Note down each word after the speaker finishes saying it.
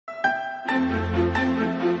উচ্চ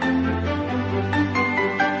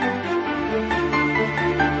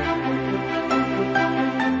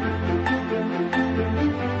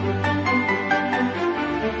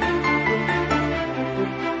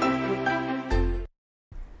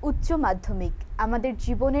মাধ্যমিক আমাদের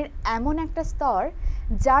জীবনের এমন একটা স্তর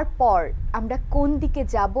যার পর আমরা কোন দিকে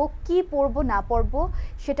যাব, কি পড়ব না পড়ব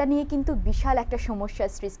সেটা নিয়ে কিন্তু বিশাল একটা সমস্যার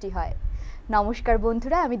সৃষ্টি হয়। নমস্কার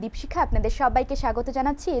বন্ধুরা, আমি দীপশিখা, আপনাদের সবাইকে স্বাগত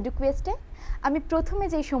জানাচ্ছি এডুকুয়েস্টে। আমি প্রথমে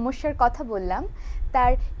যে সমস্যার কথা বললাম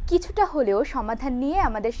তার কিছুটা হলেও সমাধান নিয়ে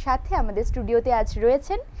আমাদের সাথে আমাদের স্টুডিওতে আজ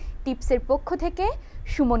রয়েছেন টিপসের পক্ষ থেকে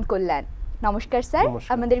সুমন কল্যাণ। নমস্কার স্যার,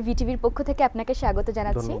 আমাদের ভিটিভির পক্ষ থেকে আপনাকে স্বাগত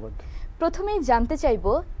জানাচ্ছি। প্রথমেই জানতে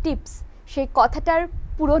চাইবো টিপস সেই কথাটার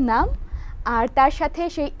পুরো নাম আর তার সাথে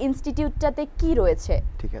সেই ইনস্টিটিউটটাতে কি রয়েছে।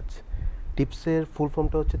 ঠিক আছে, টিপসের ফুল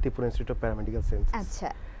ফর্মটা হচ্ছে Tripura institute of paramedical science. আচ্ছা,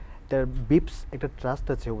 তার বিপস একটা ট্রাস্ট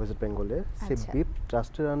আছে ওয়েস্ট বেঙ্গলে। সেই বিপ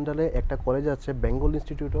ট্রাস্টের আন্ডারে একটা কলেজ আছে Bengal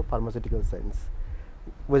institute of pharmaceutical science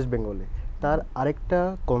West বেঙ্গলে। তার আরেকটা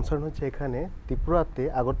কনসার্ন হচ্ছে এখানে ত্রিপুরাতে,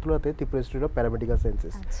 আগরতলাতে Tripura institute of paramedical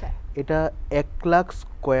sciences. এটা 1 লাখ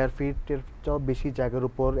স্কোয়ার ফিটের বেশি জায়গার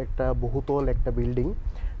উপর একটা বহুতল একটা বিল্ডিং,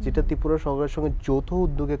 যেটা ত্রিপুরা সরকারের সঙ্গে যৌথ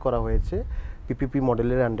উদ্যোগে করা হয়েছে পিপিপি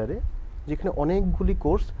মডেলের আন্ডারে, যেখানে অনেকগুলি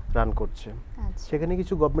কোর্স রান করছে। সেখানে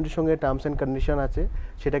কিছু গভর্নমেন্টের সঙ্গে টার্মস অ্যান্ড কন্ডিশন আছে,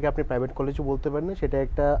 সেটাকে আপনি প্রাইভেট কলেজও বলতে পারেন না, সেটা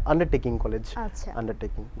একটা আন্ডারটেকিং কলেজ,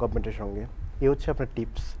 আন্ডারটেকিং গভর্নমেন্টের সঙ্গে। এই হচ্ছে আপনার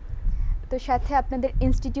টিপস। তো সাথে আপনাদের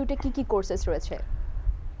ইনস্টিটিউটে কি কি কোর্সেস রয়েছে?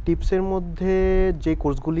 টিপসের মধ্যে যে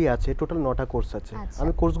কোর্সগুলি আছে টোটাল 9টা কোর্স আছে।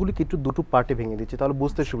 আমি কোর্সগুলি কিছু দুটো পার্টে ভেঙে দিচ্ছি, তাহলে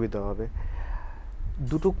বুঝতে সুবিধা হবে।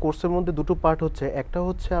 দুটো কোর্সের মধ্যে দুটো পার্ট হচ্ছে, একটা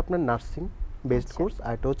হচ্ছে আপনার নার্সিং বেসড কোর্স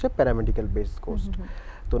আর একটা হচ্ছে প্যারামেডিক্যাল বেসড কোর্স।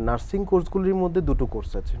 তো নার্সিং কোর্সগুলির মধ্যে দুটো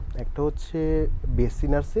কোর্স আছে, একটা হচ্ছে বিএসসি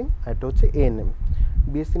নার্সিং আর একটা হচ্ছে এএনএম।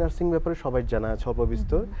 বিএসসি নার্সিং ব্যাপারে সবাই জানা আছে অল্প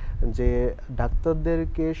বিস্তর, যে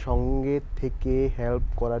ডাক্তারদেরকে সঙ্গে থেকে হেল্প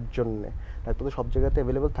করার জন্যে, ডাক্তারদের সব জায়গাতে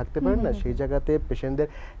অ্যাভেলেবল থাকতে পারেন না, সেই জায়গাতে পেশেন্টদের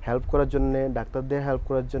হেল্প করার জন্য, ডাক্তারদের হেল্প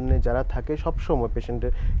করার জন্য যারা থাকে সব সময়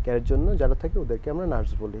পেশেন্টের কেয়ারের জন্য যারা থাকে ওদেরকে আমরা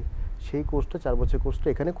নার্স বলি। সেই কোর্সটা 4 বছর কোর্সটা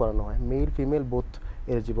এখানে করানো হয়। Male female both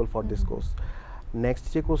eligible for this course. Next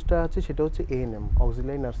যে কোর্সটা আছে সেটা হচ্ছে এএনএম,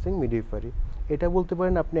 অক্সিলারি নার্সিং মিডওয়াইফারি। এটা বলতে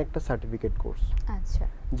পারেন আপনি একটা সার্টিফিকেট কোর্স। আচ্ছা,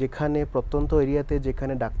 যেখানে প্রত্যন্ত এরিয়াতে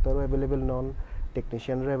যেখানে ডাক্তারও অ্যাভেলেবেল নন,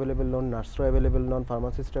 টেকনিশিয়ানরা অ্যাভেলেবেল নন, নার্সরা অ্যাভেলেবেল নন,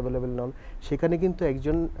 ফার্মাসিস্টরা অ্যাভেলেবেল নন, সেখানে কিন্তু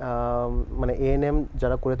একজন মানে এএনএম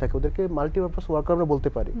যারা করে থাকে ওদেরকে মাল্টিপারপাস ওয়ার্কার আমরা বলতে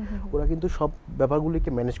পারি। ওরা কিন্তু সব ব্যাপারগুলিকে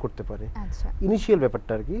ম্যানেজ করতে পারে। ইনিশিয়াল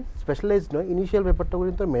ব্যাপারটা আর কি, স্পেশালাইজড নয়, ইনিশিয়াল ব্যাপারটা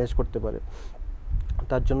কিন্তু ম্যানেজ করতে পারে।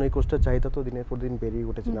 তার জন্য এই কোর্সটার চাহিদা তো দিনের পর দিন বেড়েই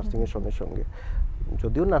উঠেছে নার্সিংয়ের সঙ্গে সঙ্গে।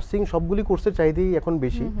 যদিও নার্সিং সবগুলি কোর্সের চাহিদাই এখন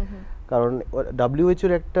বেশি, কারণ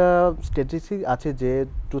WHO-র একটা স্ট্যাটিস্টিক আছে যে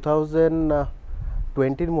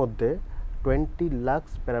 2020-র মধ্যে 20 লাখ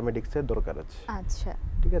প্যারামেডিক্সের দরকার আছে। আচ্ছা,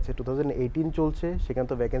 ঠিক আছে, 2018 চলছে, সেখানে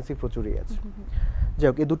তো ভ্যাকেন্সি প্রচুরই আছে। যাই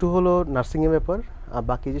হোক, এই দুটো হলো নার্সিংয়ের ব্যাপার। আর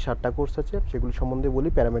বাকি যে 7টা কোর্স আছে সেগুলি সম্বন্ধে বলি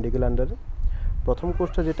প্যারামেডিক্যাল আন্ডারে। প্রথম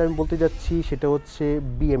কোর্সটা যেটা আমি বলতে যাচ্ছি সেটা হচ্ছে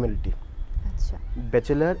BMLT,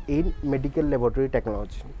 bachelor in medical laboratory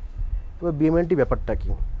technology. এবার বিএমএলটি ব্যাপারটা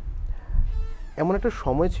কি? এমন একটা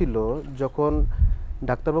সময় ছিল যখন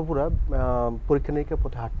ডাক্তারবাবুরা পরীক্ষা নিরীক্ষার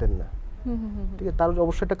পথে হাঁটতেন না। ঠিক আছে, তার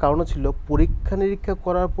অবশ্যই একটা কারণ ছিল, পরীক্ষা নিরীক্ষা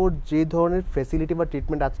করার পর যে ধরনের ফ্যাসিলিটি বা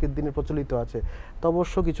ট্রিটমেন্ট আজকের দিনে প্রচলিত আছে তা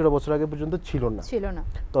অবশ্য কিছুটা বছর আগে পর্যন্ত ছিল না।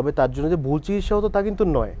 তবে তার জন্য যে ভুল চিকিৎসা হতো তা কিন্তু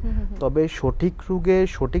নয়, তবে সঠিক রোগে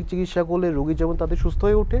সঠিক চিকিৎসা করলে রোগী যেমন তাদের সুস্থ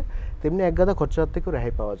হয়ে ওঠে, তেমনি একগাদা খরচার থেকেও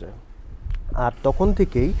রেহাই পাওয়া যায়। আর তখন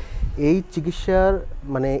থেকেই এই চিকিৎসার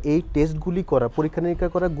মানে এই টেস্টগুলি করা, পরীক্ষা নিরীক্ষা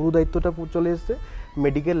করা গুরু দায়িত্বটা চলে এসেছে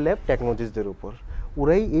মেডিকেল ল্যাব টেকনোলজিস্টদের উপর।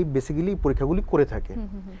 ওরাই এই বেসিক্যালি পরীক্ষাগুলি করে থাকে।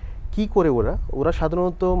 কি করে ওরা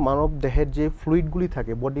সাধারণত মানব দেহের যে ফ্লুইডগুলি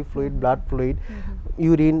থাকে, body fluid, blood fluid,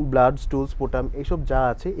 urine, blood, স্টুল, sputum, এইসব যা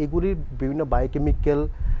আছে এগুলির বিভিন্ন biochemical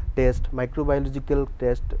test, microbiological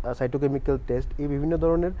test, সাইটোকেমিক্যাল test, এই বিভিন্ন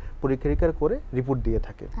ধরনের পরীক্ষা নিরীক্ষা করে রিপোর্ট দিয়ে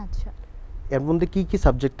থাকে। আচ্ছা, এর মধ্যে কী কী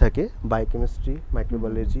সাবজেক্ট থাকে? Biochemistry,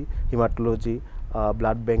 microbiology, haematology,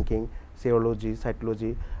 blood banking, serology,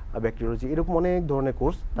 cytology, bacteriology, এরকম অনেক ধরনের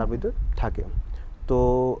কোর্স তার ভিতরে থাকে। তো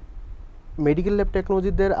মেডিকেল ল্যাব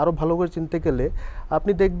টেকনোলজিদের আরও ভালো করে চিনতে গেলে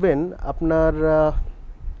আপনি দেখবেন আপনার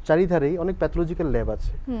চারিধারেই অনেক প্যাথোলজিক্যাল ল্যাব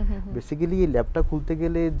আছে। বেসিক্যালি এই ল্যাবটা খুলতে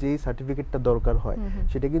গেলে যেই সার্টিফিকেটটা দরকার হয়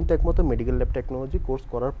সেটা কিন্তু একমাত্র মেডিকেল ল্যাব টেকনোলজি কোর্স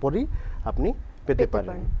করার পরই আপনি পেতে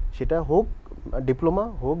পারেন। সেটা হোক ডিপ্লোমা,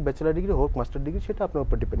 হোক ব্যাচেলার ডিগ্রি, হোক মাস্টার ডিগ্রি, সেটা আপনার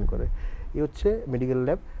উপর ডিপেন্ড করে। এই হচ্ছে মেডিকেল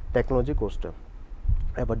ল্যাব টেকনোলজি কোর্সটা।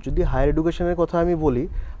 এবার যদি হায়ার এডুকেশনের কথা আমি বলি,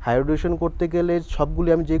 হায়ার এডুকেশন করতে গেলে সবগুলি,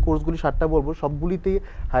 আমি যে কোর্সগুলি 7টা বলবো সবগুলিতেই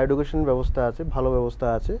হায়ার এডুকেশনের ব্যবস্থা আছে, ভালো ব্যবস্থা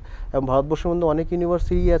আছে। এবং ভারতবর্ষের মধ্যে অনেক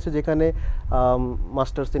ইউনিভার্সিটি আছে যেখানে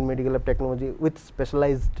masters in medical lab technology with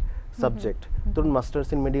specialised subject, ধরুন masters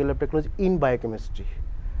in medical lab technology in biochemistry,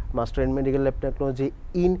 master in medical lab technology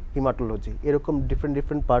in haematology, এরকম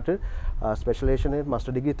ডিফারেন্ট পার্টের স্পেশালাইজেশনের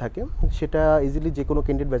মাস্টার ডিগ্রি থাকে। সেটা ইজিলি যে কোনো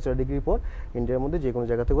ক্যান্ডিডেট ব্যাচেলার ডিগ্রির পর ইন্ডিয়ার মধ্যে যে কোনো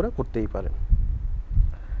জায়গাতে ওরা করতেই পারে।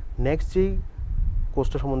 নেক্সট যেই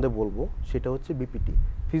কোর্সটা সম্বন্ধে বলবো সেটা হচ্ছে বিপিটি,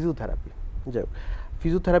 ফিজিওথেরাপি। যাই হোক,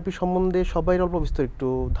 ফিজিওথেরাপি সম্বন্ধে সবাই অল্প বিস্তর একটু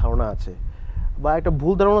ধারণা আছে, বা একটা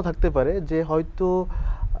ভুল ধারণা থাকতে পারে যে হয়তো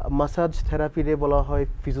মাসাজ থেরাপি রে বলা হয়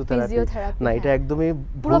ফিজিওথেরাপি। না, এটা একদমই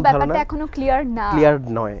ভুল ধারণা, এখনো ক্লিয়ার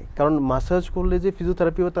নয়। কারণ মাসাজ করলে যে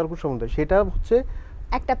ফিজিওথেরাপি হবে তার উপর সম্বন্ধে, সেটা হচ্ছে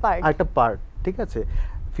একটা পার্ট, ঠিক আছে।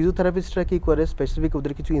 ফিজিওথেরাপিস্টরা কি করে, স্পেসিফিক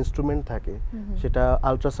ওদের কিছু ইনস্ট্রুমেন্ট থাকে, সেটা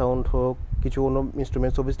আলট্রাসাউন্ড হোক, কিছু অন্য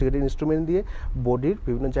ইনস্ট্রুমেন্ট, সফিস্টিকেটেড ইনস্ট্রুমেন্ট দিয়ে বডির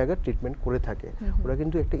বিভিন্ন জায়গায় ট্রিটমেন্ট করে থাকে। ওরা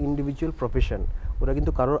কিন্তু একটা ইন্ডিভিজুয়াল প্রফেশন, ওরা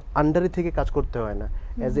কিন্তু কারোর আন্ডারে থেকে কাজ করতে হয় না,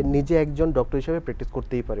 অ্যাজ এ নিজে একজন ডক্টর হিসেবে প্র্যাকটিস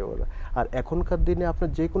করতেই পারে ওরা। আর এখনকার দিনে আপনার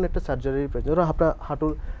যে কোনো একটা সার্জারির প্রয়োজন, ধরো আপনার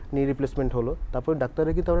হাঁটুর নি রিপ্লেসমেন্ট হলো, তারপরে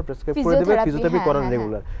ডাক্তাররা কিন্তু আমরা প্রেসক্রাইব করে দেবে ফিজিওথেরাপি করার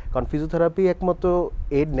রেগুলার। কারণ ফিজিওথেরাপি একমাত্র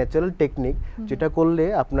এর ন্যাচারাল টেকনিক, যেটা করলে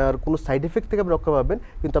আপনার কোনো সাইড এফেক্ট থেকে আপনি রক্ষা পাবেন,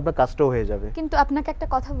 কিন্তু আপনার কাজটাও হয়ে যাবে। কিন্তু আপনাকে একটা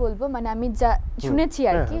কথা বলবো, মানে আমি যা শুনেছি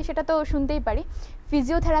আর কি, সেটা তো শুনতেই পারি,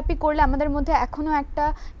 ফিজিওথেরাপি করলে আমাদের মধ্যে এখনো একটা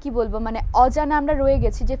কি বলবো, মানে অজানা আমরা রয়ে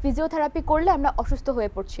গেছি যে ফিজিওথেরাপি করলে আমরা অসুস্থ হয়ে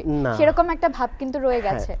পড়ছি, সেরকম একটা ভাব কিন্তু রয়ে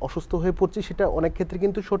গেছে। অসুস্থ হয়ে পড়ছি সেটা অনেক ক্ষেত্রে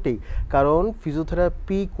কিন্তু সঠিক, কারণ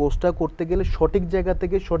ফিজিওথেরাপি কোর্সটা করতে গেলে সঠিক জায়গা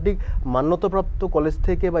থেকে, সঠিক মান্যতাপ্রাপ্ত কলেজ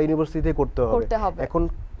থেকে বা ইউনিভার্সিটি থেকে করতে হবে। এখন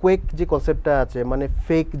কোয়েক যে কনসেপ্টটা আছে, মানে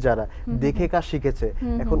ফেক যারা দেখে কাজ শিখেছে,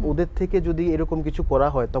 এখন ওদের থেকে যদি এরকম কিছু করা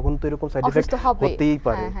হয় তখন তো এরকম সাইড এফেক্ট হতেই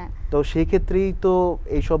পারে। তো সেই ক্ষেত্রেই তো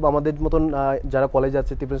এইসব আমাদের মতন যারা কলেজ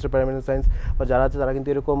আছে, ত্রিপুরা প্যারামেডিক্যাল সায়েন্স বা যারা আছে, তারা কিন্তু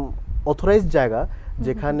এরকম অথরাইজড জায়গা,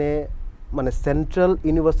 যেখানে মানে সেন্ট্রাল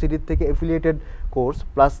ইউনিভার্সিটি থেকে অ্যাফিলিয়েটেড কোর্স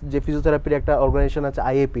প্লাস যে ফিজিওথেরাপির একটা অর্গানাইজেশন আছে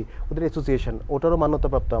আইএপি, ওদের অ্যাসোসিয়েশন, ওটারও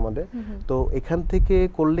মান্যতাপ্রাপ্ত আমাদের। তো এখান থেকে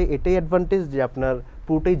করলে এটাই অ্যাডভান্টেজ যে আপনার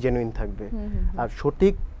পুরোটাই জেনুইন থাকবে, আর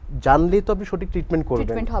সঠিক জানলেই তো আপনি সঠিক ট্রিটমেন্ট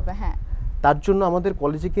করবেন। হ্যাঁ, তার জন্য আমাদের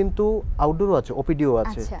কলেজে কিন্তু আউটডোরও আছে, ওপিডিও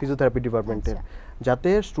আছে ফিজিওথেরাপি ডিপার্টমেন্টের, যাতে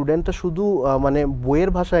স্টুডেন্টরা শুধু মানে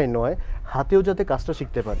বইয়ের ভাষায় নয়, হাতেও যাতে কাজটা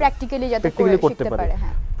শিখতে পারে, প্র্যাকটিক্যালি করতে পারে।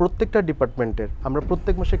 প্রত্যেকটা ডিপার্টমেন্টের আমরা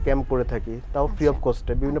প্রত্যেক মাসে ক্যাম্প করে থাকি, তাও ফ্রি অফ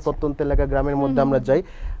কস্টে। বিভিন্ন প্রত্যন্ত এলাকা, গ্রামের মধ্যে আমরা যাই,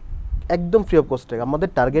 একদম ফ্রি অফ কস্টে। আমাদের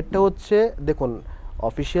টার্গেটটা হচ্ছে, দেখুন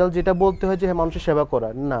অফিসিয়াল যেটা বলতে হয় যে হ্যাঁ মানুষের সেবা করা,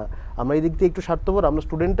 না, আমরা এই দিক থেকে একটু স্বার্থপর। আমরা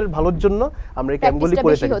স্টুডেন্টের ভালোর জন্য আমরা এই ক্যাম্পগুলি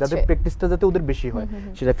করে থাকি, যাতে প্র্যাকটিসটা যাতে ওদের বেশি হয়।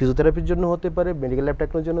 সেটা ফিজিওথেরাপির জন্য হতে পারে, মেডিকেল ল্যাব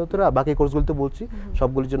টেকনোলজির জন্য হতে পারে, বাকি কোর্সগুলো তো বলছি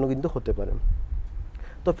সবগুলির জন্য কিন্তু হতে পারে।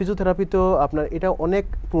 তো ফিজিওথেরাপি তো আপনার এটা অনেক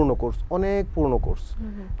পুরনো কোর্স,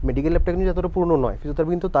 মেডিকেল ল্যাব টেকনোলজি এতটা পুরনো নয়,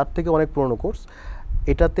 ফিজিওথেরাপি কিন্তু তার থেকে অনেক পুরনো কোর্স।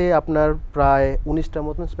 এটাতে আপনার প্রায় 19টার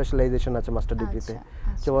মতন স্পেশালাইজেশন আছে মাস্টার ডিগ্রিতে,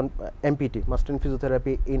 যেমন এমপিটি, master in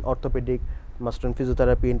physiotherapy in orthopaedic, master in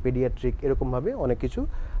physiotherapy in paediatric, এরকমভাবে অনেক কিছু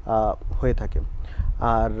হয়ে থাকে।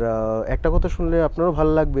 আর একটা কথা শুনলে আপনারও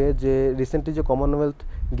ভালো লাগবে যে রিসেন্টলি যে কমনওয়েলথ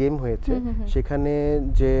গেম হয়েছে, সেখানে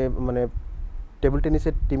যে মানে টেবিল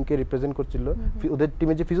টেনিসের টিমকে রিপ্রেজেন্ট করছিল, ওদের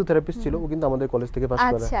টিমে যে ফিজিওথেরাপিস্ট ছিল ও কিন্তু আমাদের কলেজ থেকে পাস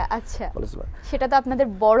করা। আচ্ছা, সেটা তো আপনাদের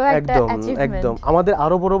বড় একটা অ্যাচিভমেন্ট। একদম আমাদের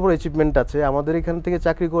আরো বড় অ্যাচিভমেন্ট আছে। আমাদের এখান থেকে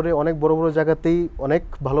চাকরি করে অনেক বড় জায়গাতেই অনেক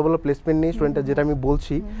ভালো প্লেসমেন্ট নিয়ে স্টুডেন্টরা, যেটা আমি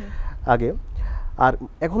বলছি আগে। আর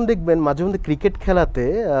এখন দেখবেন মাঝে মধ্যে ক্রিকেট খেলাতে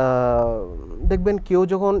দেখবেন কেউ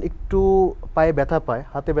যখন একটু পায়ে ব্যথা পায়,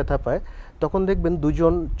 হাতে ব্যথা পায়, তখন দেখবেন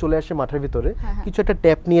দুজন চলে আসে মাঠের ভিতরে, কিছু একটা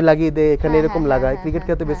ট্যাপ নিয়ে লাগিয়ে দেয়, এখানে এরকম লাগায়। ক্রিকেট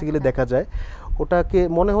খেলাতে বেসিক্যালি দেখা যায়, ওটাকে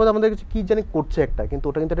মনে হয় আমাদের কাছে কি জানি করছে একটা, কিন্তু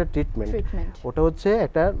ওটা কিন্তু একটা ট্রিটমেন্ট। ওটা হচ্ছে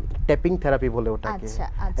একটা ট্যাপিং থেরাপি বলে ওটাকে।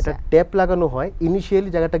 একটা ট্যাপ লাগানো হয়, ইনিশিয়ালি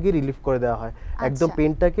জায়গাটাকে রিলিফ করে দেওয়া হয়, একদম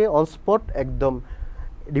পেইনটাকে অন স্পট একদম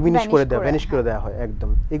ডিমিনিশ করে দেওয়া, ভ্যানিশ করে দেওয়া হয় একদম।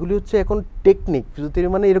 এগুলি হচ্ছে এখন টেকনিক।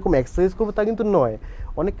 ফিজিওথেরাপি মানে এরকম এক্সারসাইজ করবো তা কিন্তু নয়,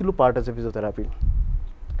 অনেক কিছু পার্ট আছে ফিজিওথেরাপি।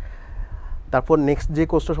 তারপর নেক্সট যে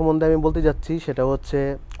কোর্সটা সম্বন্ধে আমি বলতে যাচ্ছি সেটা হচ্ছে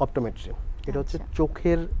অপটোমেট্রি। এটা হচ্ছে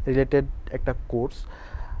চোখের রিলেটেড একটা কোর্স।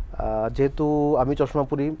 যেহেতু আমি চশমা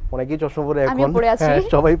পরি, অনেকেই চশমা পরে এখন,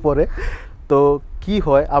 সবাই পরে, তো কি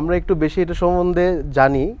হয় আমরা একটু বেশি এটা সম্বন্ধে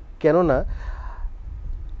জানি, কেননা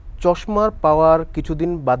চশমার পাওয়ার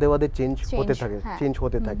কিছুদিন বাদে চেঞ্জ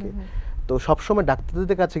হতে থাকে। তো সবসময়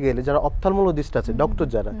ডাক্তারদের কাছে গেলে যারা অপথলমোলজিস্ট আছে, ডক্টর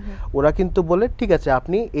যারা, ওরা কিন্তু বলে ঠিক আছে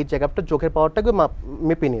আপনি এই চেকআপটা চোখের পাওয়ারটাকে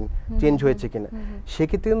মেপে নিন চেঞ্জ হয়েছে কিনা।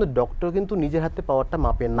 সেক্ষেত্রে কিন্তু ডক্টর কিন্তু নিজের হাতে পাওয়ারটা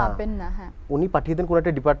মাপেন না, উনি পাঠিয়ে দেন কোনো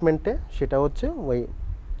একটা ডিপার্টমেন্টে, সেটা হচ্ছে ওই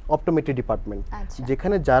অপটোমেট্রি ডিপার্টমেন্ট।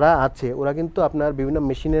 যেখানে যারা আছে ওরা কিন্তু আপনার বিভিন্ন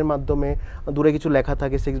মেশিনের মাধ্যমে, দূরে কিছু লেখা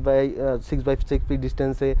থাকে 6x6 ফিট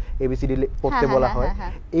ডিস্টেন্সে এবিসিডি পড়তে বলা হয়,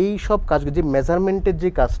 এই সব কাজগুলো, যে মেজারমেন্টের যে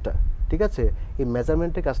কাজটা, ঠিক আছে, এই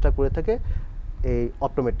মেজারমেন্টের কাজটা করে থাকে এই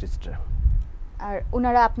অপটোমেট্রিস্টরা। আর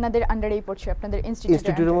ওনারা আপনাদের আন্ডারেই পড়ছে, আপনাদের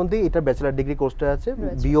ইনস্টিটিউটের মধ্যে এটা ব্যাচেলর ডিগ্রি কোর্সটা আছে,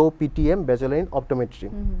 বিওপিটিএম ব্যাচেলর ইন অপটোমেট্রি।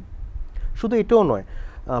 শুধু এটাও নয়,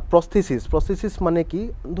 প্রস্থেসিস মানে কি,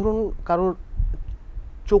 ধরুন কারোর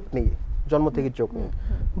চোখ নেই, জন্ম থেকে চোখ নেই,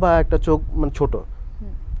 বা একটা চোখ মানে ছোট,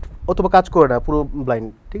 অথবা কাজ করে না, পুরো ব্লাইন্ড,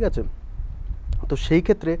 ঠিক আছে, তো সেই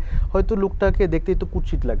ক্ষেত্রে হয়তো লোকটাকে দেখতে একটু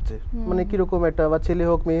কুৎসিত লাগছে, মানে কিরকম একটা, বা ছেলে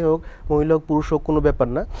হোক মেয়ে হোক, মহিলা হোক পুরুষ হোক, কোনো ব্যাপার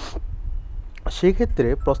না। সেই ক্ষেত্রে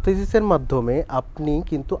প্রস্থেসিসের মাধ্যমে আপনি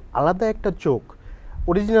কিন্তু আলাদা একটা চোখ,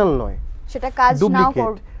 অরিজিনাল নয়, সেটা কাজ নাও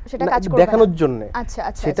করবে, সেটা কাজ করবে দেখানোর জন্য, আচ্ছা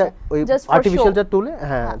আচ্ছা, সেটা ওই আর্টিফিশিয়াল যা টুলে,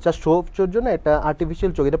 হ্যাঁ, জাস্ট শোর জন্য এটা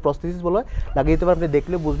আর্টিফিশিয়াল চোখ, এটা প্রস্থেসিস বলা হয়। লাগিয়ে দিতে পারেন, আপনি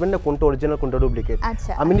দেখলে বুঝবেন না কোনটা অরিজিনাল কোনটা ডুপ্লিকেট।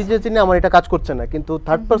 আমি নিজে চিনি আমার এটা কাজ করছে না, কিন্তু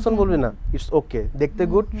থার্ড পারসন বলবে না ইটস ওকে, দেখতে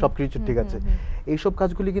গুড, সবকিছু ঠিক আছে। এইসব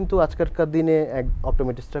কাজগুলি কিন্তু আজকালকার দিনে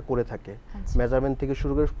অপটোমেট্রিস্টরা করে থাকে, মেজারমেন্ট থেকে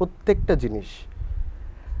শুরু করে প্রত্যেকটা জিনিস।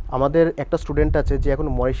 আমাদের একটা স্টুডেন্ট আছে যে এখন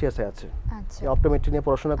মরিশিয়াসে আছে, অপটোমেট্রি নিয়ে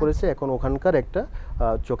পড়াশোনা করেছে, এখন ওখানকার একটা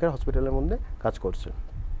চোখের হসপিটালের মধ্যে কাজ করছে।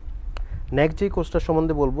 নেক্সট যে কোর্সটার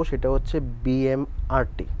সম্বন্ধে বলবো সেটা হচ্ছে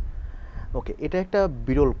বিএমআরটি। ওকে, এটা একটা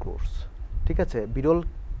বিরল কোর্স, ঠিক আছে। বিরল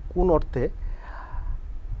কোন অর্থে?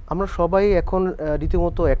 আমরা সবাই এখন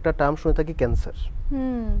রীতিমতো একটা টার্ম শুনে থাকি, ক্যান্সার,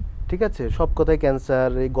 ঠিক আছে, সব কথাই ক্যান্সার,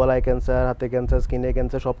 এই গলায় ক্যান্সার, হাতে ক্যান্সার, স্কিনে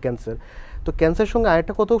ক্যান্সার, সব ক্যান্সার। তো ক্যান্সারের সঙ্গে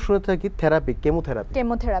আরেকটা কথাও শুনে থাকি, থেরাপি, কেমোথেরাপি,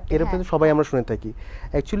 এরকম সবাই আমরা শুনে থাকি।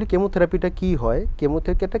 অ্যাকচুয়ালি কেমোথেরাপিটা কি হয়?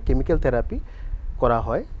 কেমোথেরাপি একটা কেমিক্যাল থেরাপি করা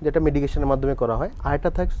হয়, যেটা মেডিকেশনের মাধ্যমে করা হয়। আর এটা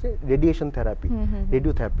থাকছে রেডিয়েশন থেরাপি,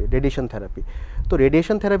 রেডিয়েশন থেরাপি। তো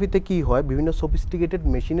রেডিয়েশন থেরাপিতে কি হয়, বিভিন্ন সফিস্টিকেটেড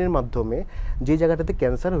মেশিনের মাধ্যমে যে জায়গাটাতে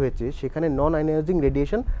ক্যান্সার হয়েছে সেখানে নন আয়োনাইজিং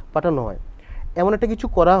রেডিয়েশন পাঠানো হয়। এমন একটা কিছু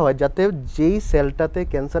করা হয় যাতে যেই সেলটাতে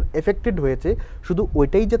ক্যান্সার এফেক্টেড হয়েছে শুধু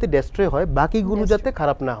ওইটাই যাতে ডেস্ট্রয় হয়, বাকিগুলো যাতে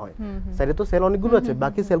খারাপ না হয়। সেলে তো সেল অনেকগুলো আছে,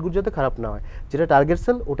 বাকি সেলগুলো যাতে খারাপ না হয়, যেটা টার্গেট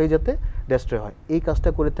সেল ওটাই যাতে ডেস্ট্রয় হয়। এই কাজটা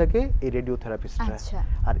করে থাকে এই রেডিওথেরাপিস্টরা।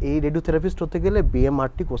 আর এই রেডিওথেরাপিস্ট হতে গেলে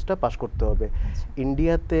বিএমআরটি কোর্সটা পাস করতে হবে।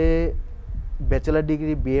 ইন্ডিয়াতে ব্যাচেলার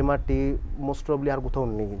ডিগ্রি বিএমআরটি মোস্ট প্রবলি আর কোথাও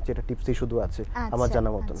নেই, যেটা টিপসেই শুধু আছে আমার জানা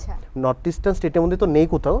মতন। নর্থ ইস্টার্ন স্টেটের মধ্যে তো নেই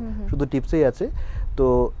কোথাও, শুধু টিপসেই আছে। তো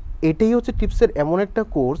এটাই হচ্ছে টিপসের এমন একটা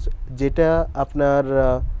কোর্স যেটা আপনার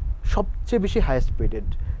সবচেয়ে বেশি হাইয়েস্ট পেডেড,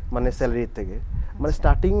 মানে স্যালারি থেকে, মানে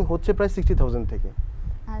স্টার্টিং হচ্ছে প্রায় 60,000 থেকে।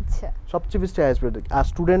 আচ্ছা, সবচেয়ে বেশি হাইয়েস্ট পেডেড। আর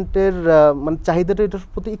স্টুডেন্টের মানে চাহিদাটা এটার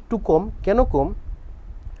প্রতি একটু কম। কেন কম?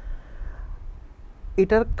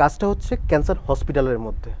 এটার কাজটা হচ্ছে ক্যান্সার হসপিটালের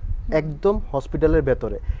মধ্যে, একদম হসপিটালের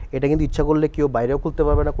ভেতরে। এটা কিন্তু ইচ্ছা করলে কেউ বাইরেও খুলতে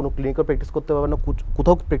পারবে না, কোনো ক্লিনিকও প্র্যাকটিস করতে পারবে না,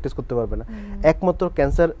 কোথাও প্র্যাকটিস করতে পারবে না। একমাত্র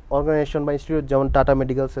ক্যান্সার অর্গানাইজেশন বা ইনস্টিটিউট, যেমন টাটা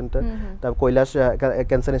মেডিকেল সেন্টার, তারপর কৈলাস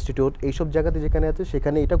ক্যান্সার ইনস্টিটিউট, এইসব জায়গাতে যেখানে আছে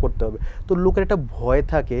সেখানে এটা করতে হবে। তো লোকের একটা ভয়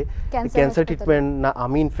থাকে ক্যান্সার ট্রিটমেন্ট না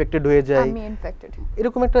আমি ইনফেক্টেড হয়ে যাই,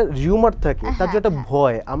 এরকম একটা রিউমার থাকে, তার জন্য একটা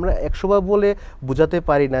ভয়। আমরা 100 বার বলে বোঝাতে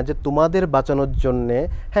পারি না যে তোমাদের বাঁচানোর জন্য,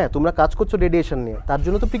 হ্যাঁ তোমরা কাজ করছো রেডিয়েশন নিয়ে, তার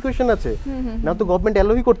জন্য তো প্রিকশন আছে, না তো গভর্নমেন্ট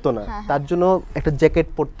অ্যালোই করতো না। তার জন্য একটা জ্যাকেট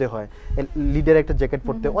পরতে হয়, লিডার একটা জ্যাকেট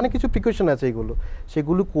পরতে হয়, অনেক কিছু প্রিকশন আছে, এগুলো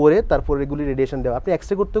সেগুলো করে তারপর এগুলি রেডিয়েশন দেওয়া। আপনি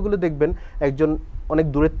এক্সরে করতে গেলে দেখবেন একজন অনেক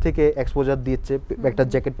দূরের থেকে এক্সপোজার দিচ্ছে, একটা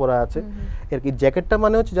জ্যাকেট পরা আছে। এর কি জ্যাকেটটা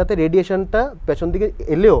মানে হচ্ছে যাতে রেডিয়েশনটা পেছন দিকে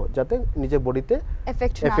এলেও যাতে নিজের বডিতে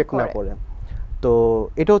এফেক্ট না করে। তো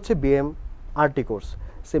এটা হচ্ছে বিএমআরটি course.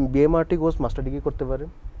 Same বিএমআরটি course master degree করতে পারে।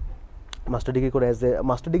 মাস্টার ডিগ্রি করে অ্যাজ এ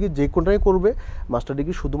মাস্টার ডিগ্রি যে কোনটাই করবে, মাস্টার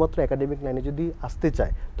ডিগ্রি শুধুমাত্র একাডেমিক লাইনে যদি আসতে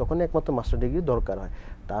চায় তখন একমাত্র মাস্টার ডিগ্রি দরকার হয়।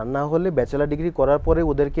 তা না হলে ব্যাচেলার ডিগ্রি করার পরে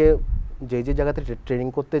ওদেরকে যে জায়গাতে ট্রেনিং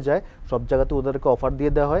করতে যায় সব জায়গাতে ওদেরকে অফার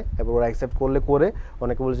দিয়ে দেওয়া হয়, এবং ওরা অ্যাকসেপ্ট করলে করে,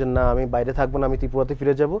 অনেকে বলছে না আমি বাইরে থাকবো না, আমি ত্রিপুরাতে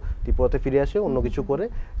ফিরে যাব, ত্রিপুরাতে ফিরে আসে অন্য কিছু করে,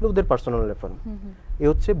 ওদের পার্সোনাল রেফার। এ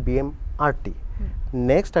হচ্ছে বিএমআরটি।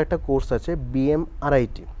 নেক্সট একটা কোর্স আছে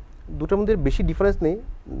বিএমআরআইটি। দুটোর মধ্যে বেশি ডিফারেন্স নেই,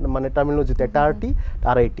 মানে টার্মিনোলজিতে, একটা আরটি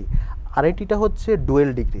আরআইটি। আরআইটিটা হচ্ছে dual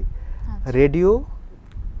degree,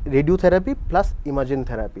 radiotherapy plus imaging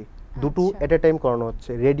therapy, দুটো এট এ টাইম করানো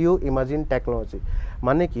হচ্ছে। রেডিও ইমাজিং টেকনোলজি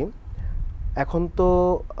মানে কি, এখন তো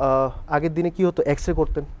আগের দিনে কি হতো, এক্সরে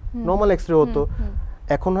করতেন, নর্মাল এক্সরে হতো,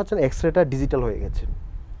 এখন হচ্ছে এক্সরেটা ডিজিটাল হয়ে গেছে।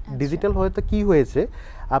 ডিজিটাল হয়তো কি হয়েছে,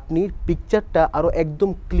 আপনি পিকচারটা আরো একদম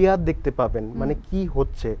ক্লিয়ার দেখতে পাবেন, মানে কি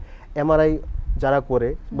হচ্ছে। এমআরআই যারা করে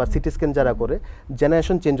বা সিটি স্ক্যান যারা করে,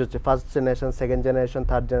 জেনারেশন চেঞ্জ হচ্ছে, first generation, second generation,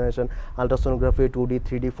 third generation, ultrasonography 2D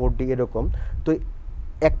 3D 4D এরকম। তো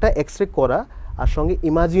একটা এক্সরে করা আর সঙ্গে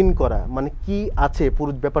ইমাজিন করা, মানে কি আছে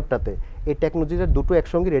পুরো ব্যাপারটাতে, এই টেকনোলজিটা দুটো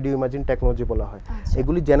একসঙ্গে রেডিও ইমাজিন টেকনোলজি বলা হয়।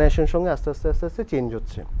 এগুলি জেনারেশনের সঙ্গে আস্তে আস্তে আস্তে আস্তে চেঞ্জ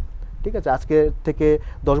হচ্ছে, ঠিক আছে। আজকে থেকে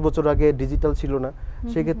 10 বছর আগে ডিজিটাল ছিল না,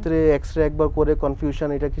 সেক্ষেত্রে এক্সরে একবার করে কনফিউশন,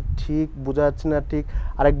 এটা কি ঠিক বোঝা যাচ্ছে না ঠিক,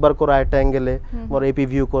 আরেকবার করো আরেকটা অ্যাঙ্গেলে, এপি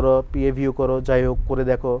ভিউ করো, পিএ ভিউ করো, যাই হোক করে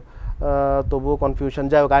দেখো, তবুও কনফিউশন,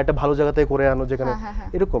 যাই হোক আরেকটা ভালো জায়গা থেকে করে আনো যেখানে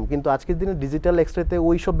এরকম। কিন্তু আজকের দিনে ডিজিটাল এক্সরেতে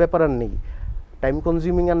ওই সব ব্যাপার আর নেই, টাইম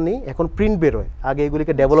কনজিউমিং আর নেই, এখন প্রিন্ট বের হয়। আগে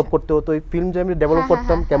এগুলিকে ডেভেলপ করতে হতো, ওই ফিল্ম যে আমি ডেভেলপ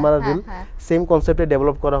করতাম ক্যামেরা রিল, সেম কনসেপ্টে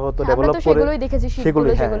ডেভেলপ করা হতো, ডেভেলপ করে সেগুলো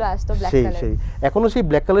সেই এখনো সেই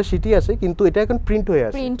ব্ল্যাক কালার শিটই আছে, কিন্তু এটা এখন প্রিন্ট হয়ে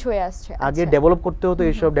আসছে। আগে ডেভেলপ করতে হতো,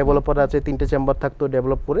 এইসব ডেভেলপার আছে, 3টে চেম্বার থাকতো,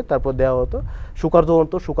 ডেভেলপ করে তারপর দেওয়া হতো,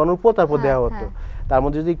 শুকানোর পর তারপর দেওয়া হতো। তার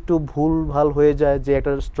মধ্যে যদি একটু ভুল ভাল হয়ে যায়, যে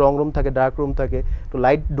একটা স্ট্রং রুম থাকে, ডার্ক রুম থাকে, তো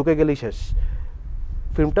লাইট ঢুকে গেলেই শেষ,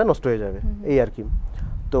 ফিল্মটা নষ্ট হয়ে যাবে, এই আর কি।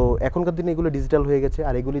 তো এখনকার দিনে এগুলো ডিজিটাল হয়ে গেছে,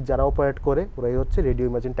 আর এগুলি যারা অপারেট করে ওরাই হচ্ছে radio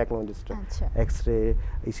imaging টেকনোলজিস্টরা। X-ray,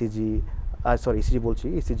 ECG, ECG বলছি,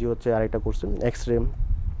 ইসিজি হচ্ছে আরেকটা কোর্স, এক্সরে,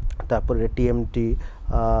 তারপরে TMT,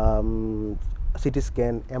 CT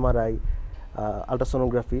scan, MRI,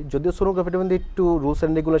 ultrasonography. যদিও সোনোগ্রাফিটার মধ্যে একটু রুলস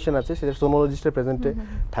অ্যান্ড রেগুলেশন আছে, সেটা সোনোলজিস্টের প্রেজেন্টে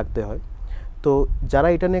থাকতে হয়। তো যারা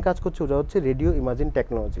এটা নিয়ে কাজ করছে ওরা হচ্ছে রেডিও ইমেজিং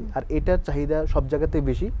টেকনোলজি, আর এটার চাহিদা সব জায়গাতেই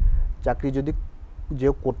বেশি। চাকরি যদি যে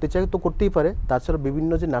করতে চায় তো করতেই পারে, তাছাড়া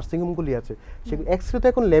বিভিন্ন যে নার্সিংহোমগুলি আছে সেগুলো এক্সরে তো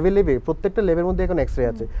এখন লেভেলে, প্রত্যেকটা লেভেলের মধ্যে এখন এক্সরে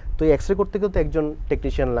আছে, তো এই এক্সরে করতে গেলে তো একজন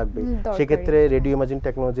টেকনিশিয়ান লাগবে, সেক্ষেত্রে রেডিও ইমেজিং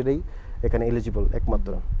টেকনোলজিরই এখানে এলিজিবল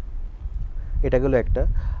একমাত্র। এটা গেলো একটা।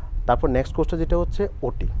 তারপর নেক্সট কোর্সটা যেটা হচ্ছে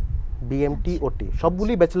ওটি, বিএমটি ওটি,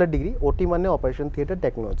 সবগুলি ব্যাচেলার ডিগ্রি। ওটি মানে অপারেশন থিয়েটার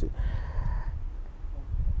টেকনোলজি।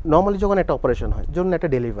 নর্মালি যখন একটা অপারেশন হয়, যেমন একটা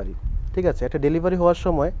ডেলিভারি, ঠিক আছে, একটা ডেলিভারি হওয়ার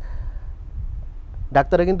সময়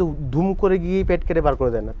ডাক্তাররা কিন্তু ধুম করে গিয়ে পেট কেটে বার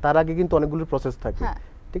করে দেয় না, তার আগে কিন্তু অনেকগুলো প্রসেস থাকে,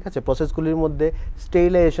 ঠিক আছে। প্রসেসগুলির মধ্যে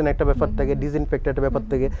স্টেরিলাইজেশন একটা ব্যাপার থাকে, ডিসইনফেক্ট একটা ব্যাপার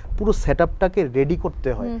থাকে, পুরো সেটআপটাকে রেডি করতে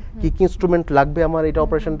হয়, কি কি ইনস্ট্রুমেন্ট লাগবে আমার এটা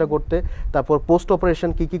অপারেশনটা করতে, তারপর পোস্ট অপারেশন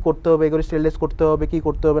কি কি করতে হবে, এগুলো স্টেরিলাইজ করতে হবে, কি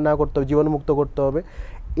করতে হবে না করতে হবে, জীবাণুমুক্ত করতে হবে,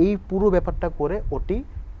 এই পুরো ব্যাপারটা করে ওটি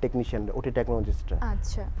টেকনিশিয়ানরা, ওটি টেকনোলজিস্টরা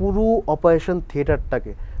পুরো অপারেশন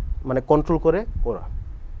থিয়েটারটাকে মানে কন্ট্রোল করে ওরা,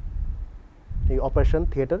 এই অপারেশন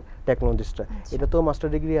থিয়েটার টেকনোলজিস্টরা। এটা তো মাস্টার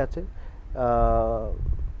ডিগ্রি আছে,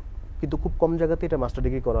 কিন্তু খুব কম জায়গাতে এটা মাস্টার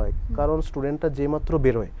ডিগ্রি করা হয়, কারণ স্টুডেন্টরা যেমাত্র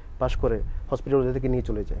বেরোয় পাশ করে হসপিটাল থেকে নিয়ে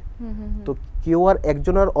চলে যায়, তো কেউ আর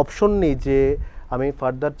একজনের অপশন নেই যে আমি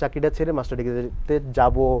ফার্দার চাকরিটা ছেড়ে মাস্টার ডিগ্রিতে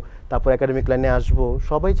যাব, তারপর একাডেমিক লাইনে আসবো,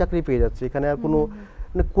 সবাই চাকরি পেয়ে যাচ্ছে এখানে। আর কোনো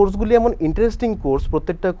মানে কোর্সগুলি এমন ইন্টারেস্টিং কোর্স,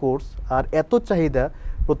 প্রত্যেকটা কোর্স, আর এত চাহিদা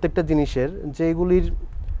প্রত্যেকটা জিনিসের যে এগুলির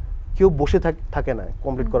কেউ বসে থাকে না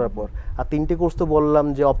কমপ্লিট করার পর। আর 3টে কোর্স তো বললাম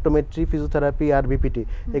যে অপটোমেট্রি, ফিজিওথেরাপি আর বিপিটি,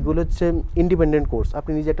 এগুলো হচ্ছে ইন্ডিপেন্ডেন্ট কোর্স।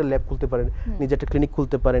 আপনি নিজে একটা ল্যাব খুলতে পারেন, নিজে একটা ক্লিনিক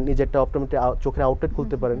খুলতে পারেন, নিজে একটা অপটোমেট্রি চোখের আউটলেট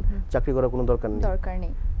খুলতে পারেন, চাকরি করার কোনো দরকার নেই।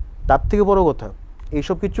 তার থেকে বড় কথা,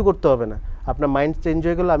 এইসব কিছু করতে হবে না, আপনার মাইন্ড চেঞ্জ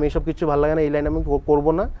হয়ে গেল, আমি এইসব কিছু ভালো লাগে না, এই লাইন আমি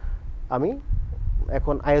করবো না, আমি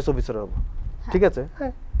এখন আইএস অফিসার হব, ঠিক আছে,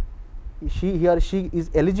 হ্যাঁ, she is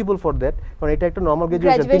eligible for that, কারণ এটা একটা নর্মাল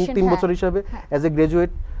গ্রাজুয়েশন 3 বছর হিসাবে অ্যাজ এ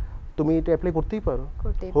গ্রাজুয়েট তুমি এটা অ্যাপ্লাই করতেই পারো,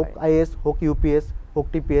 হোক আইএস, হোক ইউপিএস, হোক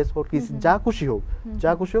টিপিএস, হোক যা খুশি হোক,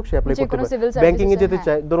 যা খুশি হোক সে অ্যাপ্লাই করতে পারে। ব্যাংকিং এ যেতে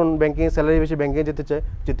চায়, ধরুন ব্যাংকিং এর স্যালারি বেশি, ব্যাংকিং এ যেতে চায়,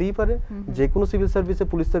 যেতেই পারে, যে কোনো সিভিল সার্ভিসে,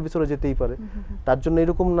 পুলিশ সার্ভিসে ওরা যেতেই পারে। তার জন্য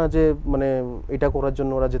এরকম না যে মানে এটা করার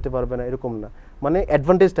জন্য ওরা যেতে পারবে না, এরকম না, মানে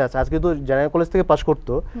অ্যাডভান্টেজটা আছে। আজকে তো জেনারেল কলেজ থেকে পাস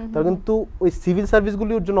করতো, তার কিন্তু ওই সিভিল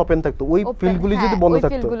সার্ভিসগুলির জন্য ওপেন থাকতো, ওই ফিল্ডগুলি যদি বন্ধ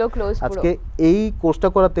থাকতো, আজকে এই কোর্সটা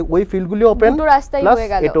করাতে ওই ফিল্ডগুলি ওপেন, প্লাস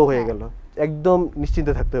এটাও হয়ে গেল, একদম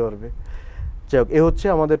নিশ্চিন্তে থাকতে পারবে। যাই হোক, এ হচ্ছে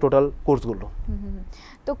আমাদের টোটাল কোর্সগুলো।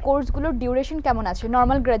 তো কোর্সগুলোর ডিউরেশন কেমন আছে?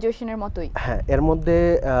 নরমাল গ্র্যাজুয়েশনের মতোই? হ্যাঁ, এর মধ্যে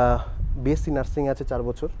বিএসসি নার্সিং আছে 4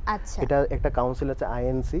 বছর। আচ্ছা, এটা একটা কাউন্সিল আছে,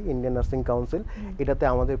 আইএনসি, ইন্ডিয়ান নার্সিং কাউন্সিল, এটাতে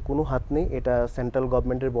আমাদের কোনো হাত নেই, এটা সেন্ট্রাল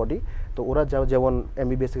গভর্নমেন্টের বডি। তো ওরা যেমন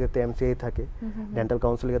এমবিবিএস এর ক্ষেত্রে এমসিআই থাকে, ডেন্টাল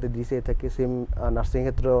কাউন্সিলের ক্ষেত্রে ডিসিআই থাকে, সেম নার্সিং এর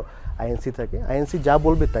ক্ষেত্রে আইএনসি থাকে। আইএনসি যা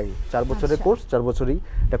বলবে তাই, 4 বছরের কোর্স, 4 বছরই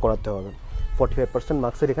এটা করাতে হবে। 45%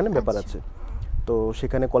 মার্কসের এখানে ব্যাপার আছে, তো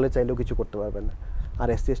সেখানে কলেজ চাইলেও কিছু করতে পারবে না। আর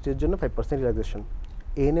এসসি এসটির জন্য 5% রিল্যাক্সেশন।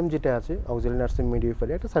 এএনএম যেটা আছে, অক্সিলারি নার্সিং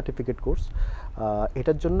মিডওয়াইফারি, একটা সার্টিফিকেট কোর্স,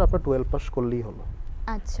 এটার জন্য আপনার 12 পাস করলেই হলো।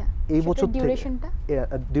 আচ্ছা, এই বছর ডিউরেশনটা?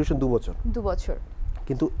 ডিউরেশন 2 বছর। 2 বছর,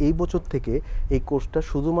 কিন্তু এই বছর থেকে এই কোর্সটা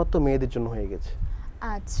শুধুমাত্র মেয়েদের জন্য হয়ে গেছে।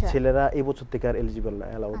 আচ্ছা, ছেলেরা এই বছর থেকে আর এলিজিবল না,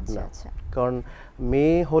 অ্যালাউড না। কারণ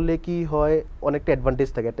মেয়ে হলে কি হয়, অনেকটা অ্যাডভান্টেজ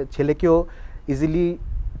থাকে, একটা ছেলেকেও ইজিলি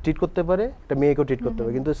ট্রিট করতে পারে, একটা মেয়েকেও ট্রিট করতে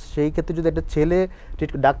পারে, কিন্তু সেই ক্ষেত্রে যদি একটা ছেলে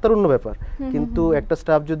ট্রিট, ডাক্তার অন্য ব্যাপার, কিন্তু একটা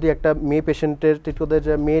স্টাফ যদি একটা মেয়ে পেশেন্টের ট্রিট করতে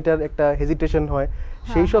যায়, মেয়েটার একটা হেজিটেশন হয়,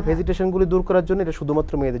 সেই সব হেজিটেশনগুলি দূর করার জন্য এটা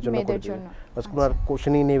শুধুমাত্র মেয়েদের জন্য করে দিবে, বাস কোনো আর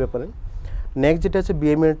কোশ্চেনই নেই ব্যাপারে। নেক্সট যেটা আছে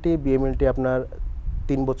বিএমএলটি আপনার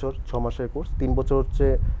 3 বছর 6 মাসের কোর্স, 3 বছর হচ্ছে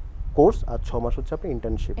কোর্স আর 6 মাস হচ্ছে আপনার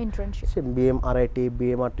ইন্টার্নশিপ। সে বিএমআরআইটি,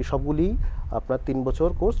 বিএমআরটি সবগুলি আপনার 3 বছর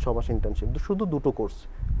কোর্স, 6 মাস ইন্টার্নশিপ। শুধু 2টো কোর্স,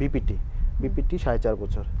 বিপিটি 4.5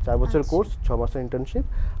 বছর, 4 বছরের কোর্স, 6 মাসের ইন্টার্নশিপ।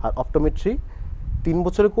 আর অপটোমেট্রি 3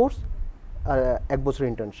 বছরের কোর্স আর 1 বছরের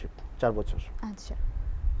ইন্টার্নশিপ, 4 বছর। আচ্ছা,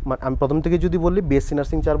 আমি প্রথম থেকে যদি বলি, বিএসসি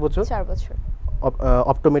নার্সিং 4 বছর,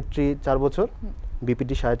 অপটোমেট্রি 4 বছর,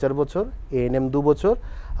 বিপিটি 4.5 বছর, এএনএম 2 বছর,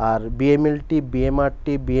 আর বিএমএলটি,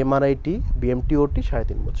 বিএমআরটি, বিএমআরআইটি, বিএমটিওটি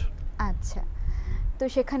 3.5 বছর। আচ্ছা, তো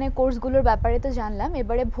সেখানে কোর্সগুলোর ব্যাপারে তো জানলাম,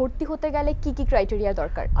 এবারে ভর্তি হতে গেলে কি কি ক্রাইটেরিয়া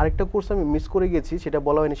দরকার? আরেকটা কোর্স আমি মিস করে গেছি, সেটা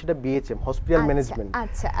বলা হয়নি, সেটা বিএইচএম, হসপিটাল ম্যানেজমেন্ট।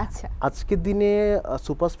 আচ্ছা আচ্ছা। আজকের দিনে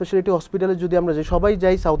সুপার স্পেশালিটি হসপিটালে যদি আমরা যাই, সবাই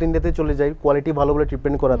যাই সাউথ ইন্ডিয়াতে চলে যাই কোয়ালিটি ভালো বলে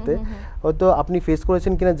ট্রিটমেন্ট করাতে। হয়তো আপনি ফেস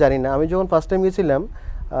করেছেন কিনা জানি না, আমি যখন ফার্স্ট টাইম গেছিলাম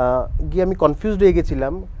গিয়ে আমি কনফিউজড হয়ে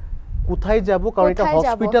গেছিলাম কোথায় যাব, কারণ এটা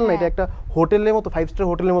হসপিটাল না, এটা একটা হোটেলের মতো, 5 স্টার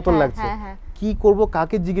হোটেলের মতন লাগছে। কি করব,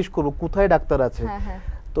 কাকে জিজ্ঞেস করব, কোথায় ডাক্তার আছে?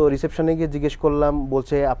 তো রিসেপশনে গিয়ে জিজ্ঞেস করলাম,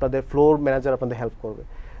 বলছে আপনাদের ফ্লোর ম্যানেজার আপনাদের হেল্প করবে।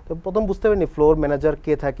 তো প্রথম বুঝতে পারিনি ফ্লোর ম্যানেজার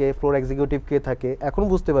কে থাকে, ফ্লোর এক্সিকিউটিভ কে থাকে। এখন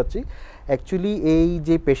বুঝতে পারছি অ্যাকচুয়ালি এই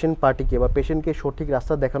যে পেশেন্ট পার্টিকে বা পেশেন্টকে সঠিক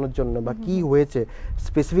রাস্তা দেখানোর জন্য বা কি হয়েছে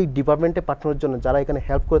স্পেসিফিক ডিপার্টমেন্টে পাঠানোর জন্য যারা এখানে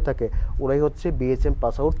হেল্প করে থাকে, ওরাই হচ্ছে বিএইচএম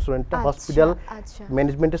পাস আউট স্টুডেন্টটা, হসপিটাল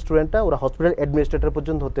ম্যানেজমেন্টের স্টুডেন্টটা, ওরা হসপিটাল অ্যাডমিনিস্ট্রেটর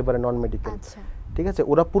পর্যন্ত হতে পারে, নন মেডিকেল। ঠিক আছে,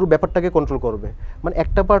 ওরা পুরো ব্যাপারটাকে কন্ট্রোল করবে। মানে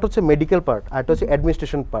একটা পার্ট হচ্ছে মেডিকেল পার্ট, আর একটা হচ্ছে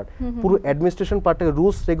অ্যাডমিনিস্ট্রেশন পার্ট। পুরো অ্যাডমিনিস্ট্রেশন পার্টটাকে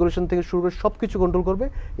রুলস রেগুলেশন থেকে শুরু করে সবকিছু কন্ট্রোল করবে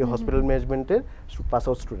এই হসপিটাল ম্যানেজমেন্টের পাস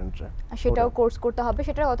আউট স্টুডেন্টরা। সেটাও কোর্স করতে হবে,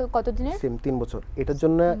 সেটা কত দিনের? সেম 3 বছর। এটার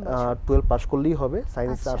জন্য 12 পাস করলেই হবে,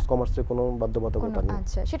 সায়েন্স আর্টস কমার্সের কোনো বাধ্যবাধকতা নেই।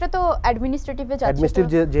 আচ্ছা, সেটা তো অ্যাডমিনিস্ট্রেটিভে যাচ্ছে,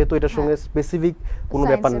 অ্যাডমিনিস্ট্রেটিভ যেহেতু এটার সঙ্গে স্পেসিফিক কোনো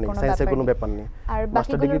ব্যাপার নেই, সায়েন্সের কোনো ব্যাপার নেই। আর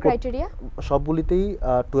বাকিগুলোর ক্রাইটেরিয়া সবগুলিতেই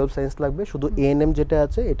 12 সায়েন্স লাগবে, শুধু এএনএম যেটা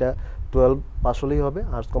আছে এটা 12 পাস হলেই হবে,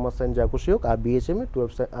 আর্টস কমার্স সায়েন্স যা খুশি হোক। আর বিএইচএম এ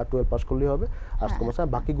 12 পাস করলেই হবে, আর্টস কমার্স। আর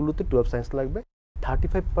বাকিগুলোতে 12 সায়েন্স লাগবে।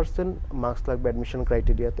 35% মার্কস লাগবে অ্যাডমিশন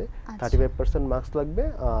ক্রাইটেরিয়াতে, 35% মার্কস লাগবে।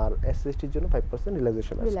 আর এসসিএসটির জন্য 5%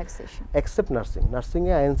 রিল্যাক্সেশন আছে, এক্সেপ্ট নার্সিং। নার্সিং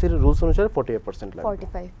এ আইএনসির রুলস অনুসারে 48% লাগবে।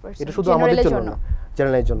 45%, এটা শুধু আমাদের জন্য না,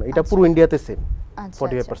 জেনারেলের জন্য। এটা পুরো ইন্ডিয়াতে সেম,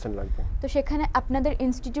 45% লাগবে। তো সেখানে আপনাদের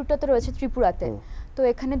ইনস্টিটিউটটা তো রয়েছে ত্রিপুরাতে, তো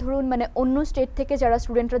এখানে ধরুন মানে অন্য স্টেট থেকে যারা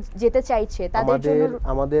স্টুডেন্টরা যেতে চাইছে তাদের জন্য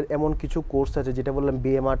আমাদের এমন কিছু কোর্স আছে, যেটা বললাম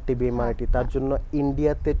বিএমআরটি, বিএমআরটি, তার জন্য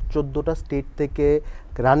ইন্ডিয়াতে 14টা স্টেট থেকে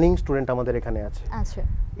রানিং স্টুডেন্ট আমাদের এখানে আছে। আচ্ছা,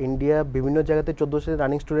 ইন্ডিয়া বিভিন্ন জায়গাতে 14টা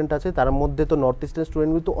রানিং স্টুডেন্ট আছে, তার মধ্যে তো নর্থ ইস্টার্ন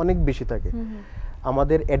স্টুডেন্টগুলো তো অনেক বেশি থাকে।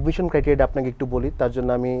 আমাদের অ্যাডমিশন ক্রাইটেরিয়াটা আপনাকে একটু বলি, তার জন্য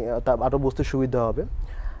আমি আরও বুঝতে সুবিধা হবে।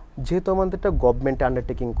 যেহেতু আমাদের একটা গভর্নমেন্ট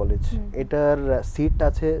আন্ডারটেকিং কলেজ, এটার সিট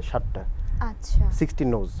আছে 7টা, আচ্ছা 16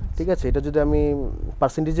 নোজ। ঠিক আছে, এটা যদি আমি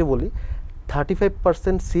পার্সেন্টেজে বলি,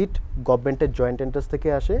 35% সিট গভর্নমেন্টের জয়েন্ট এন্ট্রান্স থেকে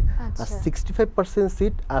আসে, আর 65%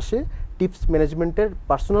 সিট আসে টিপস ম্যানেজমেন্টের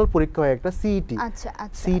পার্সোনাল পরীক্ষা হয় একটা সিইটি,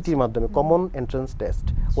 সিইটির মাধ্যমে, কমন এন্ট্রান্স টেস্ট,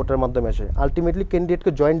 ওটার মাধ্যমে আসে। আলটিমেটলি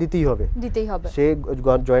ক্যান্ডিডেটকে জয়েন দিতেই হবে, সে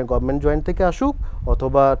গভর্নমেন্ট জয়েন্ট থেকে আসুক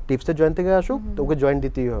অথবা টিপসের জয়েন্ট থেকে আসুক, তো ওকে জয়েন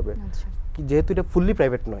দিতেই হবে। যেহেতু এটা ফুললি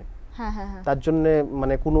প্রাইভেট নয়, তার জন্য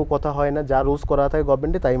মানে কোনো কথা হয় না, যা রুলস করা থাকে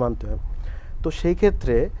গভর্নমেন্টে তাই মানতে হয়। তো সেই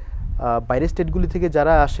ক্ষেত্রে বাইরের স্টেটগুলি থেকে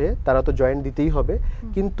যারা আসে তারা তো জয়েন দিতেই হবে।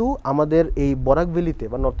 কিন্তু আমাদের এই বরাক ভ্যালিতে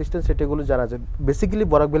বা নর্থ ইস্টার্ন স্টেটগুলো যারা আছে, বেসিক্যালি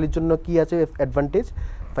বরাক ভ্যালির জন্য কি আছে অ্যাডভান্টেজ,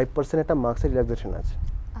 5% একটা মার্কসের রিল্যাক্সেশন আছে।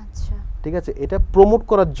 আচ্ছা, ঠিক আছে, এটা প্রমোট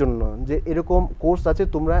করার জন্য যে এরকম কোর্স আছে,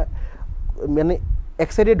 তোমরা মানে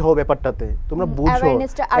এক্সাইটেড হও ব্যাপারটাতে, তোমরা বুঝো,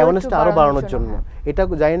 অ্যাওয়ারনেসটা আরো বাড়ানোর জন্য। এটা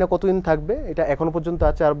জানি না কতদিন থাকবে, এটা এখনো পর্যন্ত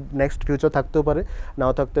আছে, আর নেক্সট ফিউচার থাকতেও পারে,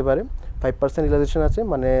 নাও থাকতে পারে। 5% রিল্যাক্সেশন আছে,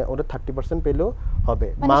 মানে ওটা 30% পেলেও হবে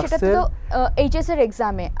মার্কসের এইচএস এর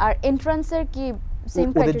এক্সামে। আর এন্ট্রান্সের কি সেম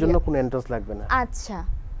ক্রাইটেরিয়া? ওদের জন্য কোনো এন্ট্রান্স লাগবে না। আচ্ছা,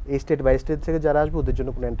 এই স্টেট বাই স্টেট থেকে যারা আসবে ওদের জন্য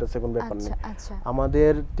কোনো এন্ট্রান্সের কোনো ব্যাপার নেই।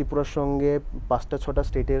 আমাদের ত্রিপুরার সঙ্গে 5টা-6টা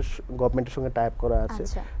স্টেটের গভর্নমেন্টের সঙ্গে টাই আপ করা আছে।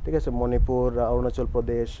 ঠিক আছে, মণিপুর, অরুণাচল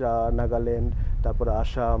প্রদেশ, নাগাল্যান্ড, তারপরে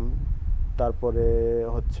আসাম, তারপরে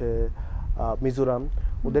হচ্ছে মিজোরাম,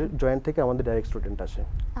 ওদের জয়েন্ট থেকে আমাদের ডাইরেক্ট স্টুডেন্ট আসে।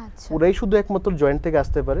 ওরাই শুধু একমাত্র জয়েন্ট থেকে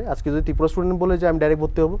আসতে পারে। আজকে যদি ত্রিপুরা স্টুডেন্ট বলে যে আমি ডাইরেক্ট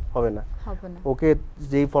ভর্তি হবো, হবে না, ওকে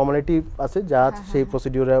যেই ফর্মালিটি আছে যা আছে সেই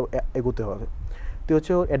প্রসিডিউরে এগোতে হবে। তো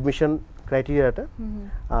হচ্ছে অ্যাডমিশন ক্রাইটেরিয়াটা।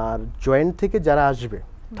 আর জয়েন্ট থেকে যারা আসবে,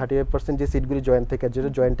 35% যে সিটগুলি জয়েন্ট থেকে, যেটা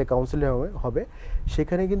জয়েন্টে কাউন্সিলে হবে,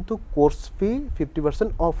 সেখানে কিন্তু কোর্স ফি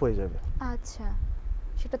 50% অফ হয়ে যাবে। আচ্ছা,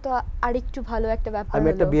 সেটা তো আরেকটু ভালো একটা ব্যাপার। আমি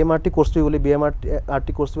একটা বিএমআরটি কোর্স ফি বলি,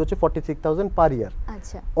 বিএমআরটি কোর্স ফি হচ্ছে 46,000 পার ইয়ার।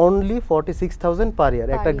 আচ্ছা, অনলি 46,000 পার ইয়ার।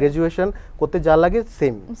 একটা গ্রাজুয়েশন করতে যা লাগে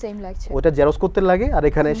সেম লাগছে, ওটা জেরক্স করতে লাগে আর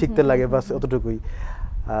এখানে শিখতে লাগে, বাস অতটুকুই।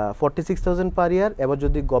 46,000 পার ইয়ার। এবার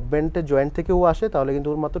যদি গভর্নমেন্টের জয়েন্ট থেকেও আসে তাহলে কিন্তু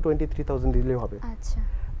ওর মাত্র 23,000 দিলেই হবে। আচ্ছা,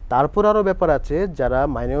 তারপর আরও ব্যাপার আছে, যারা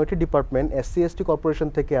minority department, SC ST corporation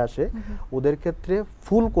থেকে আসে, ওদের ক্ষেত্রে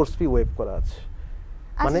ফুল কোর্স ফি ওয়েভ করা আছে,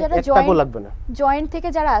 মানে এক টাকাও লাগবে না। জয়েন্ট থেকে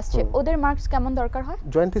যারা আসছে ওদের মার্কস কেমন দরকার হয়?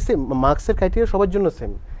 জয়েন্ট থেকে মার্কসের ক্রাইটেরিয়া সবার জন্য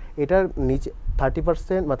সেম। এটার নিচে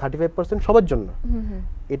 30% বা 35% সবার জন্য।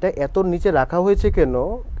 এটা এত নিচে রাখা হয়েছে কেন,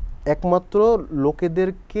 একমাত্র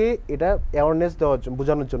লোকেদেরকে এটা অ্যাওয়ারনেস দেওয়ার জন্য,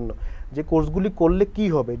 বোঝানোর জন্য যে কোর্সগুলি করলে কি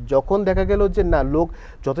হবে। যখন দেখা গেল যে না লোক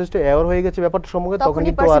যথেষ্ট অ্যাওয়ার হয়ে গেছে ব্যাপারটা সম্পর্কে, তখন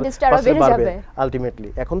কিন্তু আর বাড়বে আলটিমেটলি।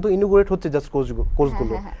 এখন তো ইনোগ্রেট হচ্ছে জাস্ট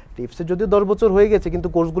কোর্সগুলো। টিপসে যদিও 10 বছর হয়ে গেছে, কিন্তু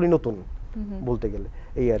কোর্সগুলি নতুন বলতে গেলে,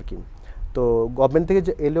 এই আর কি। তো গভর্নমেন্ট থেকে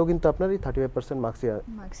যে এলেও কিন্তু আপনার এই 35% মার্কসই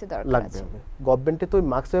লাগবে। গভর্নমেন্টে তো ওই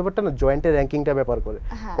মার্কসের ব্যাপারটা না, জয়েন্টের র্যাঙ্কিংটা ব্যাপার করে,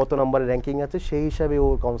 কত নম্বরের র্যাঙ্কিং আছে সেই হিসাবে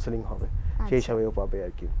ওর কাউন্সেলিং হবে, সেই হিসাবে ও পাবে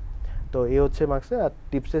আর কি। তো এই হচ্ছে মার্কসে। আর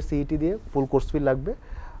টিপসে সিইটি দিয়ে ফুল কোর্স ফি লাগবে।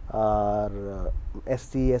 আর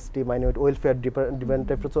SC ST minority welfare department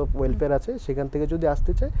of welfare আছে, সেখান থেকে যদি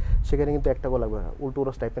আসতে চায় সেখানে কিন্তু 1 টাকাও লাগবে না, উল্টো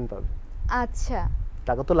ওরা স্টাইপেন্ড পাবে। আচ্ছা,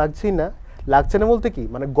 টাকা তো লাগছেই না, লাগছে না বলতে কি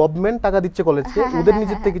মানে গভর্নমেন্ট টাকা দিচ্ছে কলেজকে, ওদের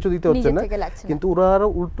নিজের থেকে কিছু দিতে হচ্ছে না, কিন্তু ওরা আরো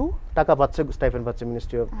উল্টো টাকা পাচ্ছে, স্টাইপেন্ড পাচ্ছে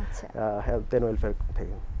ministry of health and welfare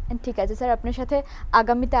থেকে। ঠিক আছে স্যার, আপনার সাথে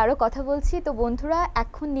আগামীতে আরো কথা বলছি। তো বন্ধুরা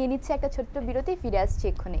এখন নিয়ে নিচ্ছে একটা ছোট্ট বিরতি, ফিরে আসছি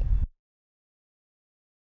এক্ষুনি।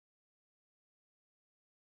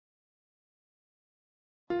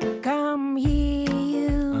 Come here,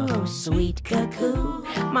 you sweet cuckoo.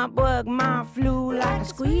 My bug, my flu, like a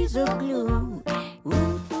squeeze of glue.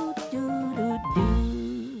 Ooh, doo, doo, doo, doo.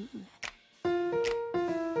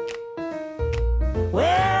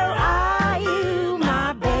 Where are you, my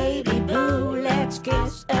baby blue? Let's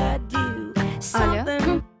kiss adieu. Something.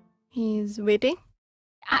 He's waiting.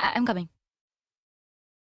 I'm coming.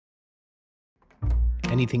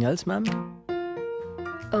 Anything else, ma'am?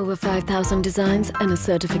 Over 5,000 designs and a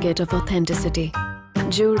certificate of authenticity.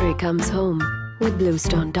 Jewelry comes home with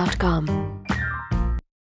bluestone.com.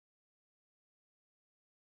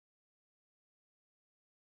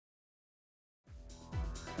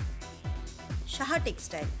 Saha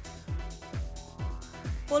textile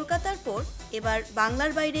কলকাতার পর এবার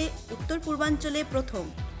বাংলার বাইরে উত্তর পূর্বাঞ্চলে প্রথম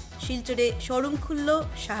শিলচরে showroom খুলল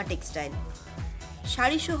Saha textile.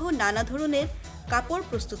 শাড়িসহ নানা ধরনের কাপড়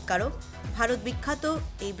প্রস্তুতকারক ভারত বিখ্যাত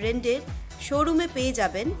এই ব্র্যান্ডের শোরুমে পেয়ে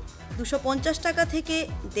যাবেন 250 টাকা থেকে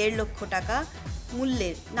 1.5 লক্ষ টাকা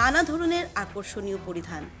মূল্যের নানা ধরনের আকর্ষণীয়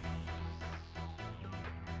পরিধান।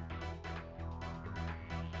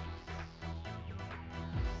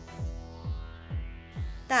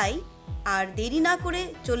 তাই আর দেরি না করে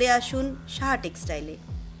চলে আসুন সাহা টেক্সটাইলে।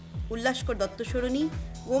 উল্লাসকর দত্ত সরণি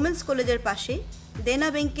ওমেন্স কলেজের পাশে দেনা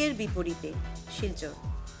ব্যাংকের বিপরীতে, শিলচর।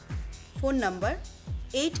 Phone number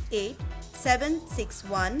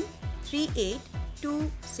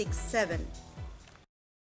 8876138267।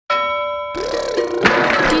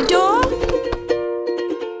 টিটো,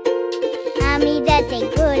 আমি যাতে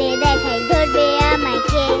করে দেখাই ধরবে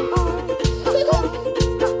আমাকে,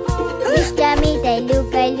 আমি তাই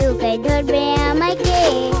লুকাই লুকাই ধরবে আমাকে,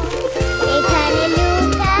 এখানে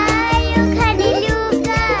লুকাই ওখানে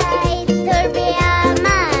লুকাই ধরবে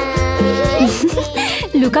আমায়।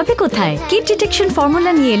 লুকাবে কোথায়? কিড ডিটেকশন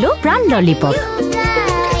ফর্মুলা নিয়ে এলো প্রাণ ললিপপ।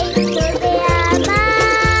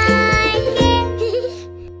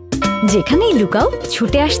 যেখানেই লুকাও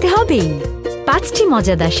ছুটে আসতে হবেই। 5টি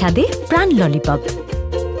মজাদার স্বাদে প্রাণ ললিপপ,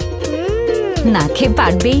 না খেয়ে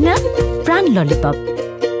পারবেই না প্রাণ ললিপপ।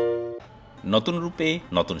 নতুন রূপে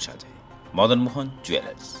নতুন সাজে মদনমোহন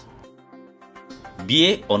জুয়েলার্স।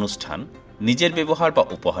 বিয়ে অনুষ্ঠান নিজের ব্যবহার বা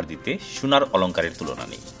উপহার দিতে সোনার অলংকারের তুলনা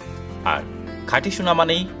নেই। আর খাঁটি সোনা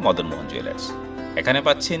মানেই মদনমোহন জুয়েলার্স। এখানে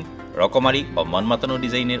পাচ্ছেন রকমারি ও মনমাতানো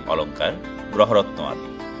ডিজাইনের অলংকার, গ্রহরত্ন আদি।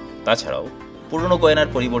 তাছাড়াও পুরনো গয়নার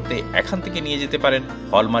পরিবর্তে এখান থেকে নিয়ে যেতে পারেন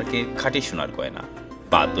হলমার্কের খাঁটি সোনার গয়না,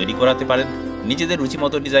 বা তৈরি করাতে পারেন নিজেদের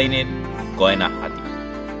রুচিমতো ডিজাইনের গয়না আদি।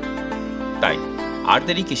 তাই আর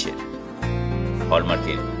দেরি কিসের?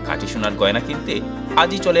 হলমার্কের খাঁটি সোনার গয়না কিনতে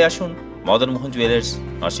আজই চলে আসুন Madanmohan jewellers,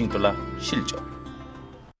 নরসিংটোলা, Silchar.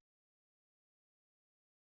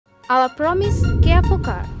 Our promise, care for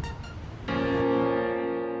car.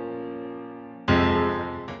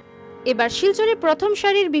 এবার শিলচরে প্রথম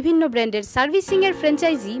সারির বিভিন্ন ব্র্যান্ডের সার্ভিসিং এর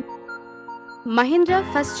franchise Mahindra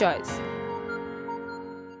first choice.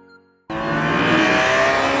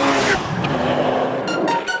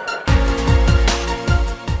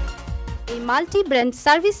 Multi brand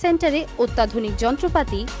service সেন্টারে অত্যাধুনিক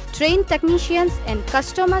যন্ত্রপাতি, train technicians and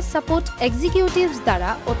customer support executives দ্বারা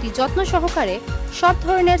অতি যত্ন সহকারে সব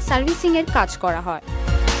ধরনের সার্ভিসিং এর কাজ করা হয়।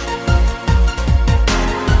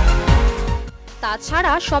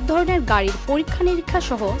 তাছাড়া সব ধরনের গাড়ির পরীক্ষা নিরীক্ষা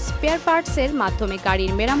সহ স্পেয়ার পার্টসের মাধ্যমে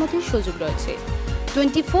গাড়ির মেরামতির সুযোগ রয়েছে।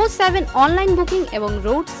 24/7 অনলাইন বুকিং এবং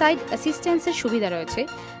রোড সাইড অ্যাসিস্ট্যান্সের সুবিধা রয়েছে।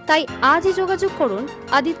 তাই আজই যোগাযোগ করুন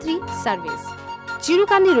Aditri service,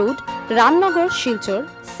 Chirukandi road, Ramnagar, Silchar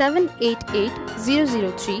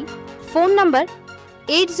 788003। Phone number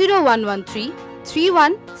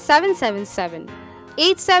 8011331777,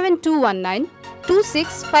 87219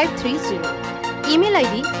 26530. Email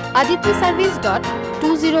ID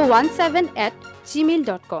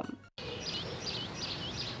adityaservice.2017@gmail.com.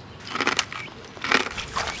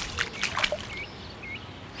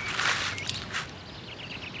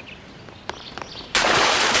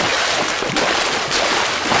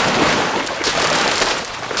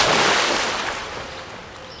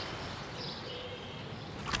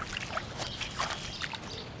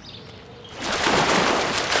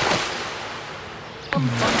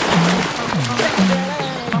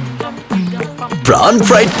 প্রাণ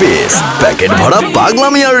ফ্রাইড পিস প্যাকেট ভরা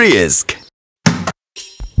পাগলামি আর রিস্ক।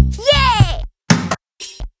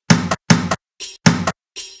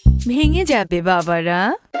 ভেঙে যাবে বাবারা।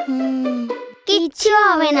 কিচ্ছু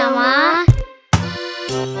হবে না মা।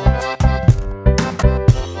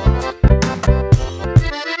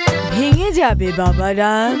 ভেঙে যাবে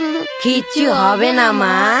বাবারা। কিচ্ছু হবে না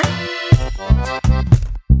মা।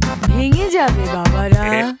 ভেঙে যাবে বাবারা।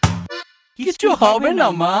 কিছু হবে না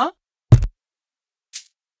মা।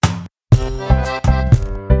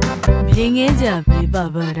 ভেঙে যাবে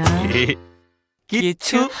বাবারা।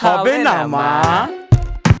 কিছু হবে না মা।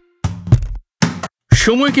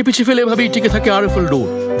 সময়কে পিছিয়ে ফেলে এভাবেই টিকে থাকে আরএফএল ডোর।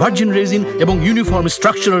 ভার্জিন রেজিন এবং ইউনিফর্ম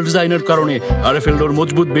স্ট্রাকচারাল ডিজাইনের কারণে আরএফএল ডোর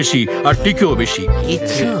মজবুত বেশি আর টিকেও বেশি।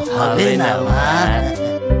 কিছু হবে না মা।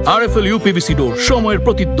 আরএফএল ইউপিভিসি ডোর, সময়ের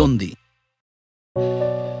প্রতিদ্বন্দ্বী।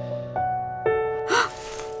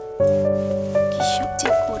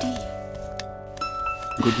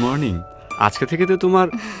 Good morning. আজকে থেকে তো তোমার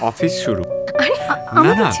অফিস শুরু।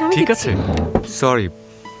 না না ঠিক আছে, সরি,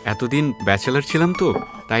 এতদিন ব্যাচেলার ছিলাম তো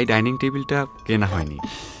তাই ডাইনিং টেবিলটা কেনা হয়নি।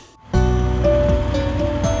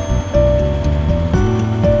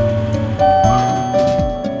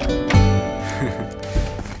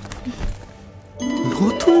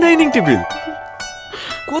 নতুন ডাইনিং টেবিল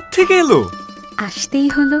কোত্থেকে এলো? আসতেই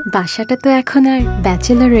হলো, বাসাটা তো এখন আর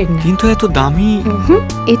ব্যাচেলরের না। কিন্তু এত দামি।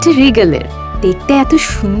 এটা রিগেলের, দেখতে এত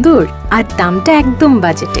সুন্দর আর দামটা একদম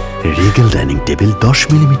বাজেটে। রিগেল ডাইনিং টেবিল 10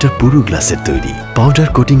 মিলিমিটার পুরো গ্লাসের তৈরি। পাউডার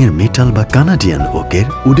কোটিং এর মেটাল বা কানাডিয়ান ওকের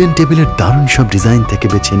উডেন টেবিলের দারুণ সব ডিজাইন থেকে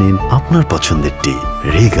বেছে নিন আপনার পছন্দেরটি।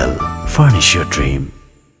 Rigel, furnish your dream.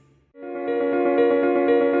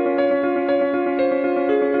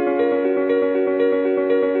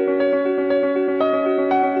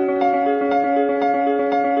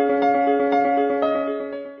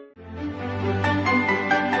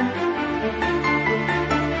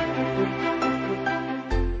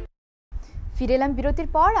 ফিরে এলাম বিরতির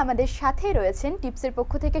পর। আমাদের সাথে রয়েছেন টিপসের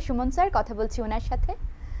পক্ষ থেকে সুমন স্যার, কথা বলছি ওনার সাথে।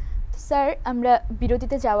 স্যার, আমরা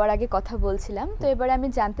বিরতিতে যাওয়ার আগে কথা বলছিলাম, তো এবারে আমি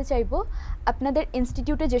জানতে চাইবো আপনাদের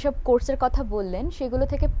ইনস্টিটিউটে যেসব কোর্সের কথা বললেন সেগুলো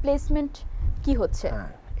থেকে প্লেসমেন্ট কি হচ্ছে?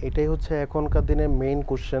 এটাই হচ্ছে এখনকার দিনে মেইন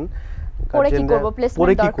কোশ্চেন। পরে কি করব,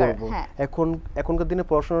 প্লেসমেন্ট দরকার। হ্যাঁ, এখনকার দিনে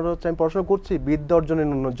পড়াশোনাটা হচ্ছে, আমি পড়াশোনা করছি বিদ্যা অর্জনের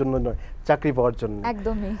জন্য নয়, চাকরি পাওয়ার জন্য।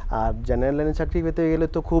 একদমই। আর জেনারেল লাইনে চাকরি পেতে গেলে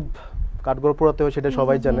তো খুব কাঠগড় পোড়াতে হয়, সেটা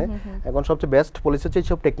সবাই জানে। এখন সবচেয়ে বেস্ট পলিসি হচ্ছে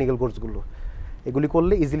এইসব টেকনিক্যাল কোর্সগুলো। এগুলি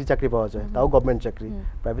করলে ইজিলি চাকরি পাওয়া যায়, তাও গভর্নমেন্ট চাকরি।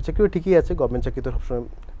 প্রাইভেট চাকরিও ঠিকই আছে, গভর্নমেন্ট চাকরি তো সবসময়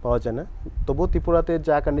পাওয়া যায় না। তবুও ত্রিপুরাতে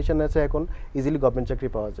যা কন্ডিশন আছে এখন ইজিলি গভর্নমেন্ট চাকরি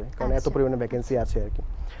পাওয়া যায়, কারণ এত পরিমাণে ভ্যাকেন্সি আছে আর কি।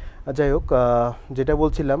 যাই হোক, যেটা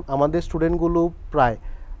বলছিলাম, আমাদের স্টুডেন্টগুলো প্রায়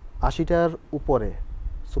 80টার উপরে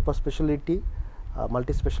সুপার স্পেশালিটি,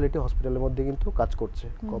 মাল্টি স্পেশালিটি হসপিটালের মধ্যে কিন্তু কাজ করছে।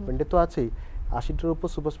 গভর্নমেন্টে তো আছেই, 80টার উপর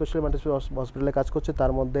সুপার স্পেশালিটি মাল্টি হসপিটালে কাজ করছে।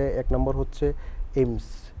 তার মধ্যে এক নম্বর হচ্ছে এইমস।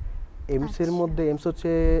 এইমসের মধ্যে, এইমস হচ্ছে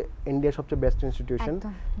ইন্ডিয়ার সবচেয়ে বেস্ট ইনস্টিটিউশন।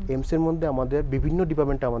 এইমসের মধ্যে আমাদের বিভিন্ন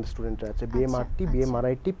ডিপার্টমেন্টে আমাদের স্টুডেন্টরা আছে, বিএমআরটি,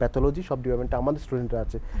 বিএমআরআইটি, প্যাথোলজি, সব ডিপার্টমেন্টে আমাদের স্টুডেন্টরা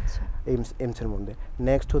আছে এইমসের মধ্যে।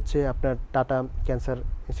 নেক্সট হচ্ছে আপনার টাটা ক্যান্সার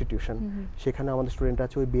ইনস্টিটিউশন, সেখানে আমাদের স্টুডেন্টরা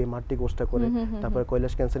আছে, ওই বিএমআরটি কোর্সটা করে। তারপরে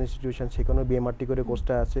কৈলাস ক্যান্সার ইনস্টিটিউশন, সেখানেও বিএমআরটি করে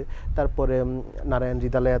কোর্সটা আছে। তারপরে নারায়ণ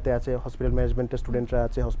হৃদয়ালয়াতে আছে, হসপিটাল ম্যানেজমেন্টের স্টুডেন্টরা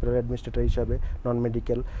আছে, হসপিটাল অ্যাডমিনিস্ট্রেটর হিসাবে, নন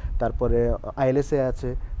মেডিকেল। তারপরে আইএলএসে আছে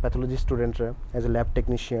প্যাথোলজি স্টুডেন্টরা অ্যাজ এ ল্যাব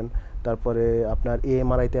টেকনিশিয়ান। তারপরে আপনার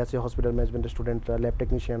এএমআরআইতে আছে হসপিটাল ম্যানেজমেন্টের স্টুডেন্টরা, ল্যাব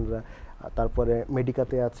টেকনিশিয়ানরা। তারপরে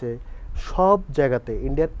মেডিকাতে আছে। সব জায়গাতে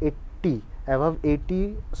ইন্ডিয়ার 80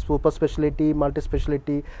 super speciality, multi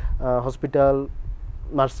speciality hospital,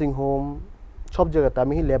 nursing home, সব জায়গাতে।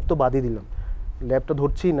 আমি ল্যাব তো বাদই দিলাম, ল্যাবটা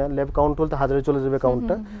ধরছি না, ল্যাব কাউন্ট বলতে হাজারে চলে যাবে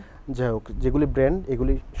কাউন্টটা। যাই হোক, যেগুলি ব্র্যান্ড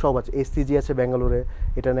এগুলি সব আছে। এসসিজি আছে ব্যাঙ্গালোরে,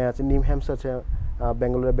 এটা নিয়ে আছে। নিমহ্যামস আছে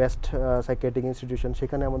ব্যাঙ্গালোরে, বেস্ট সাইকিয়াট্রিক ইনস্টিটিউশন,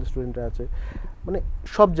 সেখানে আমাদের স্টুডেন্টরা আছে। মানে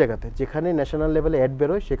সব জায়গাতে যেখানে ন্যাশনাল লেভেলে অ্যাড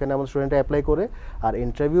বেরোয় সেখানে আমাদের স্টুডেন্টরা অ্যাপ্লাই করে। আর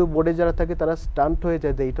ইন্টারভিউ বোর্ডে যারা থাকে তারা স্টান্ট হয়ে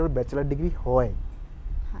যায় যে এইটার ব্যাচেলার ডিগ্রি হয়।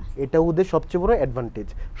 এটা ওদের সবচেয়ে বড় অ্যাডভান্টেজ।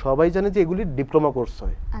 সবাই জানে যে এগুলি ডিপ্লোমা কোর্স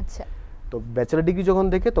হয়। আচ্ছা, তো ব্যাচেলার ডিগ্রি যখন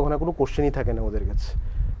দেখে তখন আর কোনো কোশ্চেনই থাকে না ওদের কাছে।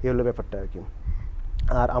 এই হলো ব্যাপারটা আর কি।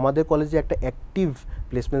 আর আমাদের কলেজে একটা অ্যাক্টিভ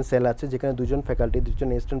প্লেসমেন্ট সেল আছে, যেখানে 2জন ফ্যাকাল্টি, 2জন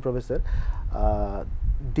অ্যাসিস্ট্যান্ট প্রফেসর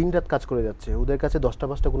দিন রাত কাজ করে যাচ্ছে। ওদের কাছে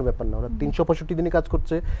 10টা-5টা কোনো ব্যাপার না, ওরা 365 দিনই কাজ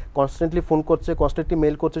করছে, কনস্ট্যান্টলি ফোন করছে, কনস্ট্যান্টলি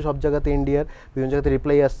মেল করছে, সব জায়গাতে ইন্ডিয়ার বিভিন্ন জায়গাতে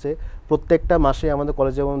রিপ্লাই আসছে। প্রত্যেকটা মাসে আমাদের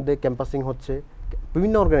কলেজের মধ্যে ক্যাম্পাসিং হচ্ছে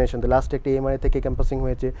বিভিন্ন অর্গানাইজেশন। লাস্ট একটা এমআরআই থেকে ক্যাম্পাসিং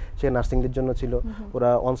হয়েছে, সে নার্সিংদের জন্য ছিল, ওরা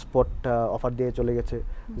অন স্পট অফার দিয়ে চলে গেছে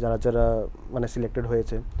যারা যারা মানে সিলেক্টেড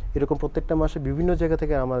হয়েছে। এরকম প্রত্যেকটা মাসে বিভিন্ন জায়গা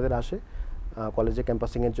থেকে আমাদের আসে কলেজে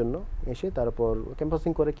ক্যাম্পাসিংয়ের জন্য, এসে তারপর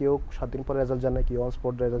ক্যাম্পাসিং করে কেউ 7 দিন পরে রেজাল্ট জানায়, কেউ অন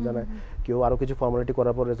স্পট রেজাল্ট জানায়, কেউ আরও কিছু ফর্মালিটি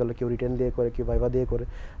করার পর রেজাল্ট, কেউ রিটার্ন দিয়ে করে, কেউ ভাইভা দিয়ে করে।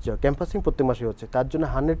 যা ক্যাম্পাসিং প্রত্যেক মাসে হচ্ছে, তার জন্য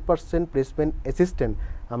 100% প্লেসমেন্ট অ্যাসিস্ট্যান্ট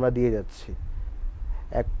আমরা দিয়ে যাচ্ছি।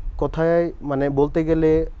 এক কথায় মানে বলতে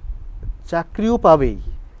গেলে চাকরিও পাবেই,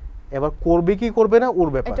 এবার করবে কি করবে না ওর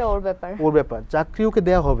ব্যাপার, ওর ব্যাপার। চাকরি ওকে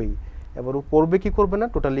দেওয়া হবেই, এবার ও করবে কি করবে না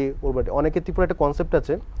টোটালি ওর ব্যাপার। অনেকে ত্রিপুরা একটা কনসেপ্ট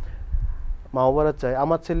আছে, মা বাবারা চায়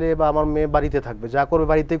আমার ছেলে বা আমার মেয়ে বাড়িতে থাকবে, যা করবে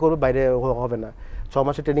বাড়িতেই করবে, বাইরে হবে না, 6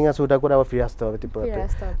 মাসে ট্রেনিং আছে ওটা করে আবার ফিরে আসতে হবে ত্রিপুরাতে।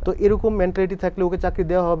 তো এরকম মেন্টালিটি থাকলে ওকে চাকরি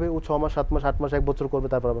দেওয়া হবে, ও 6 মাস 7 মাস 8 মাস 1 বছর করবে,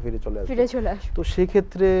 তারপর আবার ফিরে চলে আসবে। তো সেই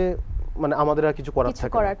ক্ষেত্রে মানে আমাদের আর কিছু করার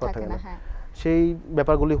থাকে না, সেই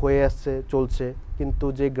ব্যাপারগুলি হয়ে আসছে, চলছে। কিন্তু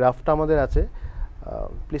যে গ্রাফটা আমাদের আছে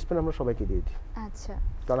প্লেসমেন্ট আমরা সবাইকে দিয়ে দিই। আচ্ছা,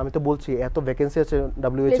 কারণ আমি তো বলছি এত ভ্যাকেন্সি আছে,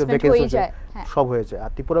 WHO ভ্যাকেন্সি আছে, সব হয়েছে। আর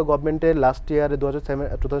ত্রিপুরা গভর্নমেন্টের লাস্ট ইয়ারে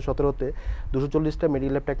 2017-তে 240টা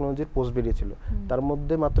মেডিকেল ল্যাব টেকনোলজির পোস্ট বেরিয়েছিল, তার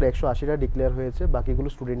মধ্যে মাত্র 180টা ডিক্লেয়ার হয়েছে, বাকিগুলো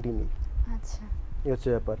স্টুডেন্টই নেই। আচ্ছা, এই হচ্ছে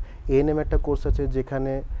ব্যাপার। ANM একটা কোর্স আছে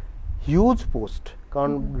যেখানে হিউজ পোস্ট,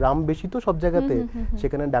 কারণ গ্রাম বেশি তো সব জায়গাতে,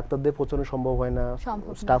 সেখানে ডাক্তারদের পৌঁছানো সম্ভব হয় না,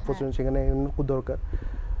 স্টাফ পৌঁছানো, সেখানে খুব দরকার।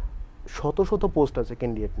 শত শত পোস্ট আছে,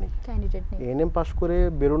 ক্যান্ডিডেট নেই। ANM পাস করে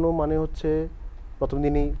বেরোনো মানে হচ্ছে প্রথম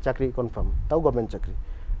দিনই চাকরি কনফার্ম, তাও গভর্নমেন্ট চাকরি।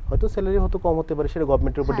 হয়তো স্যালারি হয়তো কম হতে পারে, সেটা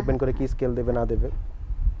গভর্নমেন্টের উপর ডিপেন্ড করে কি স্কেল দেবে না দেবে।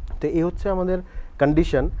 তো এই হচ্ছে আমাদের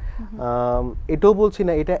কন্ডিশন। এটাও বলছি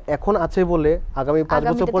না এটা এখন আছে বলে আগামী 5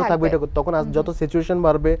 বছর পর থাকবে, এটা তখন যত সিচুয়েশন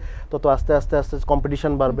বাড়বে তত আস্তে আস্তে আস্তে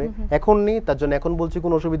কম্পিটিশন বাড়বে। এখন নেই, তার জন্য এখন বলছি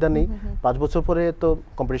কোনো অসুবিধা নেই, 5 বছর পরে তো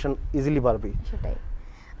কম্পিটিশন ইজিলি বাড়বে। সেটাই।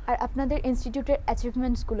 আর আপনাদের ইনস্টিটিউটের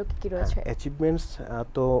অ্যাচিভমেন্টস গুলো কি কি রয়েছে? অ্যাচিভমেন্টস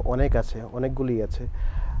তো অনেক আছে, অনেকগুলি আছে।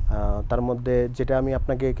 তার মধ্যে যেটা আমি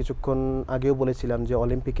আপনাকে কিছুক্ষণ আগেও বলেছিলাম যে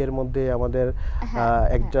অলিম্পিকের মধ্যে আমাদের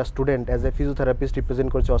একটা student as a physiotherapist represent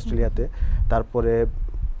করেছে অস্ট্রেলিয়াতে। তারপরে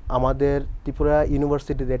আমাদের ত্রিপুরা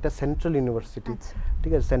ইউনিভার্সিটিতে একটা সেন্ট্রাল ইউনিভার্সিটি,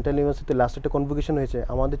 ঠিক আছে, সেন্ট্রাল ইউনিভার্সিটিতে লাস্ট একটা কনভোকেশন হয়েছে,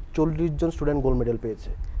 আমাদের 40 জন স্টুডেন্ট গোল্ড মেডেল পেয়েছে।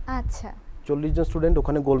 আচ্ছা, 40 জন স্টুডেন্ট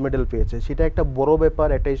ওখানে গোল্ড মেডেল পেয়েছে, সেটা একটা বড় ব্যাপার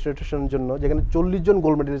একটা ইনস্টিটিউশনের জন্য যেখানে 40 জন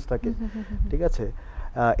গোল্ড মেডেলিস্ট থাকে, ঠিক আছে।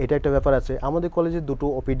 এটা একটা ব্যাপার আছে। আমাদের কলেজে 2টো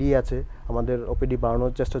OPD আছে, আমাদের OPD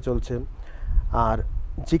বাড়ানোর চেষ্টা চলছে। আর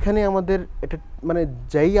যেখানে আমাদের এটা মানে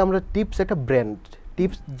যাই আমরা টিপস, একটা ব্র্যান্ড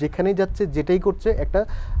টিপস যেখানেই যাচ্ছে যেটাই করছে একটা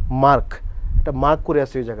মার্ক করে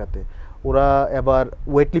আসছে ওই জায়গাতে। ওরা এবার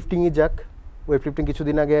ওয়েট লিফটিংয়ে যাক, ওয়েট লিফটিং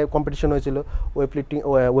কিছুদিন আগে কম্পিটিশন হয়েছিল,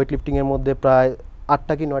 ওয়েট লিফটিংয়ের মধ্যে প্রায়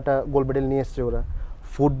 8টা কি 9টা গোল্ড মেডেল নিয়ে এসছে ওরা।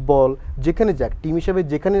 ফুটবল যেখানে যাক, টিম হিসেবে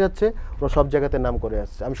যেখানে যাচ্ছে ওরা সব জায়গাতে নাম করে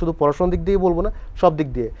আসছে। আমি শুধু পড়াশোনার দিক দিয়ে বলবো না, সব দিক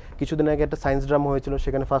দিয়ে। কিছুদিন আগে একটা সায়েন্স ড্রামা হয়েছিল,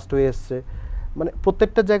 সেখানে ফার্স্ট হয়ে এসছে। মানে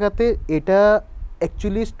প্রত্যেকটা জায়গাতে এটা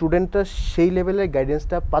অ্যাকচুয়ালি স্টুডেন্টরা সেই লেভেলের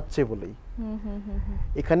গাইডেন্সটা পাচ্ছে বলেই।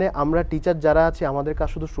 এখানে আমরা টিচার যারা আছে আমাদের কাজ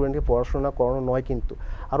শুধু স্টুডেন্টকে পড়াশোনা করানো নয়, কিন্তু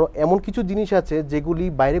আরও এমন কিছু জিনিস আছে যেগুলি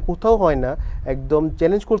বাইরে কোথাও হয় না, একদম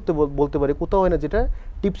চ্যালেঞ্জ করতে বলতে পারি কোথাও হয় না, যেটা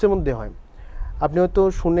টিপসের মধ্যে হয়। আপনি হয়তো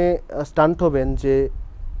শুনে স্টান্ট হবেন যে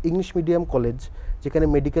ইংলিশ মিডিয়াম কলেজ যেখানে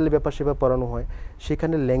মেডিকেলের ব্যাপার সেবা পড়ানো হয়,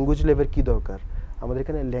 সেখানে ল্যাঙ্গুয়েজ ল্যাবের কী দরকার? আমাদের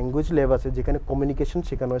এখানে ল্যাঙ্গুয়েজ ল্যাব আছে যেখানে কমিউনিকেশন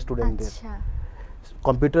শেখানো হয় স্টুডেন্টদের।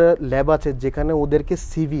 কম্পিউটার ল্যাব আছে যেখানে ওদেরকে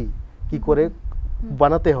সিভি কি করে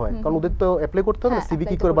বানাতে হয়, কারণ ওদের তো অ্যাপ্লাই করতে হবে না, সিভি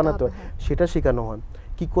কি করে বানাতে হয় সেটা শেখানো হয়।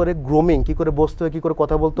 কি করে গ্রুমিং, কি করে বসতে হয়, কি করে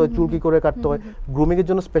কথা বলতে হয়, চুল কি করে কাটতে হয়, গ্রুমিংয়ের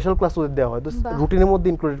জন্য স্পেশাল ক্লাস ওদের দেওয়া হয়, তো রুটিনের মধ্যে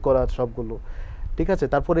ইনক্লুডেড করা আছে সবগুলো, ঠিক আছে।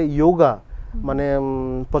 তারপরে যোগা, মানে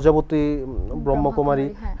প্রজাপতি ব্রহ্মকুমারী,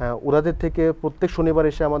 হ্যাঁ, ওরাদের থেকে প্রত্যেক শনিবার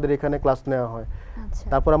এসে আমাদের এখানে ক্লাস নেওয়া হয়।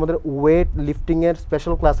 তারপর আমাদের ওয়েট লিফটিং এর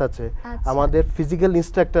স্পেশাল ক্লাস আছে, আমাদের ফিজিক্যাল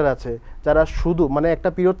ইনস্ট্রাক্টর আছে যারা শুধু মানে একটা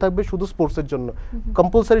পিরিয়ড থাকবে শুধু স্পোর্টসের জন্য,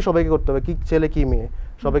 কম্পালসারি সবাইকে করতে হবে, কি ছেলে কি মেয়ে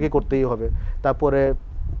সবাইকে করতেই হবে। তারপরে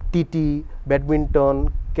টিটি, ব্যাডমিন্টন,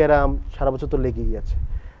 ক্যারাম সারা বছর তো লেগেই আছে।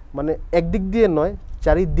 মানে একদিক দিয়ে নয়,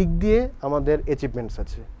 চারিদিক দিয়ে আমাদের অ্যাচিভমেন্টস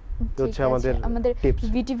আছে। হচ্ছে আমাদের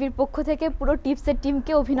ভিটিভির পক্ষ থেকে পুরো টিপসের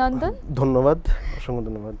টিমকে অভিনন্দন, ধন্যবাদ, অসংখ্য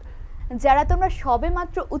ধন্যবাদ। যারা তোমরা সবে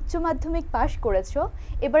মাত্র উচ্চ মাধ্যমিক পাশ করেছো,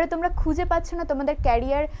 এবারে তোমরা খুঁজে পাচ্ছ না তোমাদের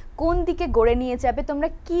ক্যারিয়ার কোন দিকে গড়ে নিয়ে যাবে, তোমরা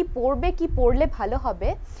কি পড়বে, কি পড়লে ভালো হবে,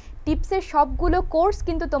 টিপসের সবগুলো কোর্স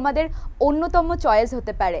কিন্তু তোমাদের অন্যতম চয়েস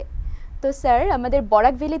হতে পারে। তো স্যার, আমাদের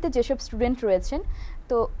বরাক ভ্যালিতে যেসব স্টুডেন্ট রয়েছেন,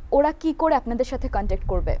 তো ওরা কি করে আপনাদের সাথে কন্ট্যাক্ট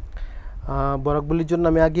করবে? বরাকবলির জন্য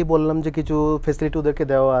আমি আগেই বললাম যে কিছু ফ্যাসিলিটি ওদেরকে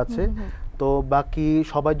দেওয়া আছে, তো বাকি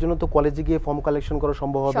সবার জন্য তো কলেজে গিয়ে ফর্ম কালেকশন করা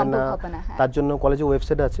সম্ভব হবে না, তার জন্য কলেজের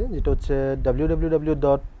ওয়েবসাইট আছে যেটা হচ্ছে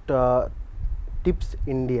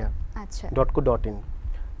www.tipsindia.co.in।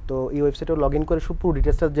 তো এই ওয়েবসাইটে লগ ইন করে সব পুরো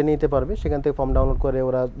ডিটেলসটা জেনে নিতে পারবে, সেখান থেকে ফর্ম ডাউনলোড করে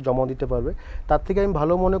ওরা জমা দিতে পারবে। তার থেকে আমি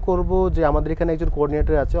ভালো মনে করব যে আমাদের এখানে একজন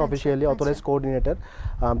কোঅর্ডিনেটর আছে, অফিসিয়ালি অথরাইজ কোঅর্ডিনেটর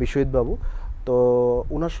বিশ্বজিৎ বাবু, তো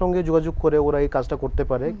ওনার সঙ্গে যোগাযোগ করে ওরা এই কাজটা করতে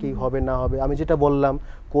পারে, কি হবে না হবে। আমি যেটা বললাম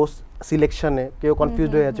কোর্স সিলেকশনে কেউ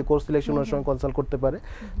কনফিউজড হয়ে আছে, কোর্স সিলেকশন ওনার সঙ্গে কনসাল্ট করতে পারে,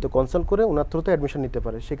 তো কনসাল্ট করে ওনার থ্রুতে অ্যাডমিশন নিতে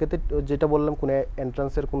পারে। সেক্ষেত্রে যেটা বললাম কোনো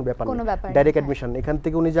এন্ট্রান্সের কোনো ব্যাপার নেই, ডাইরেক্ট অ্যাডমিশন, এখান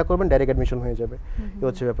থেকে উনি যা করবেন ডাইরেক্ট অ্যাডমিশন হয়ে যাবে, এই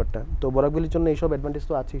হচ্ছে ব্যাপারটা। তো বরাকভ্যালির জন্য এইসব অ্যাডভান্টেজ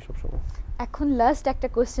তো আছেই সবসময়। এখন লাস্ট একটা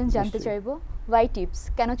কোশ্চেন জানতে চাইবো, ওয়াই টিপস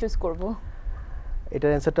কেন চুজ করব?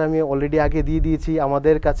 এটার অ্যান্সারটা আমি অলরেডি আগে দিয়ে দিয়েছি।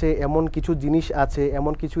 আমাদের কাছে এমন কিছু জিনিস আছে,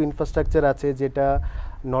 এমন কিছু ইনফ্রাস্ট্রাকচার আছে যেটা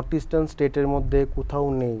নর্থ ইস্টার্ন স্টেটের মধ্যে কোথাও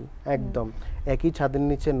নেই। একদম একই ছাদের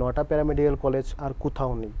নিচে 9টা প্যারামেডিক্যাল কলেজ আর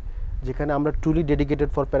কোথাও নেই, যেখানে আমরা truly dedicated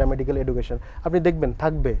for paramedical education. আপনি দেখবেন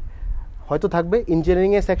থাকবে, হয়তো থাকবে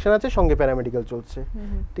ইঞ্জিনিয়ারিংয়ের সেকশন আছে সঙ্গে প্যারামেডিক্যাল চলছে,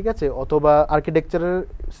 ঠিক আছে, অথবা আর্কিটেকচারের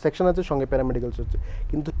সেকশন আছে সঙ্গে প্যারামেডিক্যাল চলছে,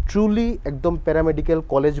 কিন্তু ট্রুলি একদম প্যারামেডিক্যাল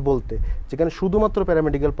কলেজ বলতে যেখানে শুধুমাত্র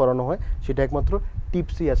প্যারামেডিক্যাল পড়ানো হয় সেটা একমাত্র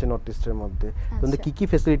টিপসই আছে নর্থ ইস্টের মধ্যে। কিন্তু কী কী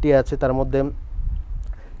ফেসিলিটি আছে তার মধ্যে,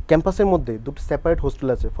 ক্যাম্পাসের মধ্যে দুটো সেপারেট হোস্টেল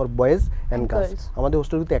আছে ফর বয়েজ অ্যান্ড গার্লস। আমাদের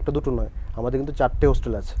হোস্টেল কিন্তু একটা দুটো নয়, আমাদের কিন্তু 4টে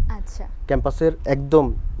হোস্টেল আছে ক্যাম্পাসের একদম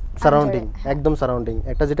সারাউন্ডিং, একদম সারাউন্ডিং,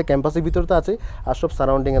 একটা যেটা ক্যাম্পাসের ভিতরে তো আছে, আর সব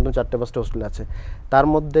সারাউন্ডিং একদম 4টে-5টে হোস্টেল আছে। তার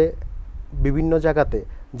মধ্যে বিভিন্ন জায়গাতে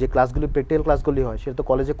যে ক্লাসগুলি প্র্যাকটিক্যাল ক্লাসগুলি হয় সেটা তো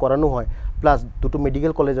কলেজে করানো হয়, প্লাস দুটো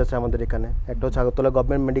মেডিকেল কলেজ আছে আমাদের এখানে, একটা হচ্ছে আগরতলা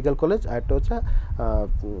গভর্নমেন্ট মেডিকেল কলেজ, আর একটা হচ্ছে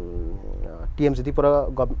TMC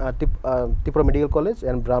Tripura medical college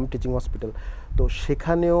and ব্রাম teaching hospital. তো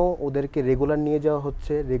সেখানেও ওদেরকে রেগুলার নিয়ে যাওয়া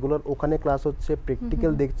হচ্ছে, রেগুলার ওখানে ক্লাস হচ্ছে,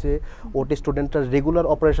 প্র্যাকটিক্যাল দেখছে, ওটি স্টুডেন্টরা রেগুলার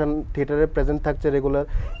অপারেশন থিয়েটারে প্রেজেন্ট থাকছে রেগুলার।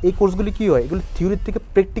 এই কোর্সগুলি কী হয়, এগুলো থিওরির থেকে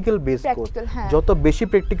প্র্যাকটিক্যাল বেসড কোর্স, যত বেশি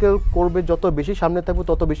প্র্যাকটিক্যাল করবে, যত বেশি সামনে থাকবে,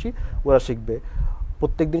 তত বেশি ওরা শিখবে।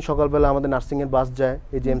 প্রত্যেকদিন সকালবেলা আমাদের নার্সিংয়ের বাস যায়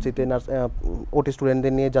এজিএমসিতে, ওটি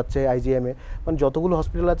স্টুডেন্টদের নিয়ে যাচ্ছে আইজিএমে, মানে যতগুলো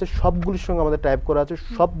হসপিটাল আছে সবগুলির সঙ্গে আমাদের টাইপ করা আছে,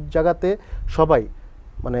 সব জায়গাতে সবাই,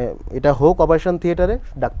 মানে এটা হোক অপারেশন থিয়েটারে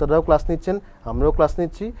ডাক্তাররাও ক্লাস নিচ্ছেন, আমরাও ক্লাস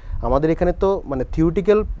নিচ্ছি। আমাদের এখানে তো মানে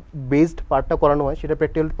থিওরিটিক্যাল বেসড পার্টটা করানো হয়, সেটা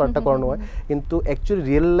প্র্যাকটিক্যাল পার্টটা করানো হয়, কিন্তু অ্যাকচুয়ালি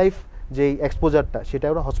রিয়েল লাইফ যে এক্সপোজারটা সেটা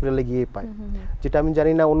ওরা হসপিটালে গিয়ে পায়, যেটা আমি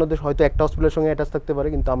জানি না অন্যদের হয়তো একটা হসপিটালের সঙ্গে অ্যাটাচ থাকতে পারে,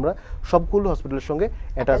 কিন্তু আমরা সবগুলো হসপিটালের সঙ্গে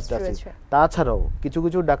অ্যাটাচ আছি। তাছাড়াও কিছু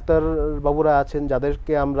কিছু ডাক্তার বাবুরা আছেন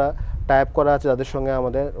যাদেরকে আমরা টাইপ করা আছে, যাদের সঙ্গে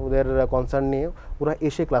ওদের কনসার্ন নিয়ে ওরা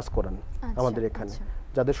এসে ক্লাস করান আমাদের এখানে,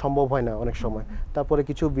 যাদের সম্ভব হয় না অনেক সময়। তারপরে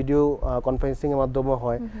কিছু ভিডিও কনফারেন্সিংয়ের মাধ্যমে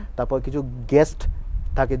হয়, তারপর কিছু গেস্ট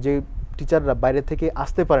থাকে যে টিচাররা বাইরে থেকে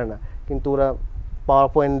আসতে পারে না, কিন্তু ওরা পাওয়ার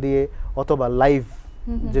পয়েন্ট দিয়ে অথবা লাইভ,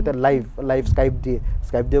 যেটা লাইভ স্কাইপ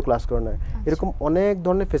দিয়েও ক্লাস করানো হয়। এরকম অনেক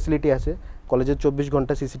ধরনের ফেসিলিটি আছে কলেজের। 24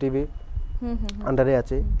 ঘন্টা সিসিটিভি আন্ডারে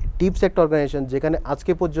আছে। টিপস একটা অর্গানাইজেশন যেখানে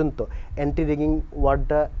আজকে পর্যন্ত অ্যান্টি র্যাগিং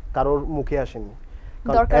ওয়ার্ডটা কারোর মুখে আসেনি,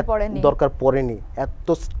 দরকার পড়েনি। এত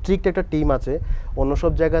স্ট্রিক্ট একটা টিম আছে। অন্য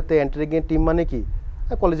সব জায়গাতে অ্যান্টি র্যাগিং টিম মানে কি,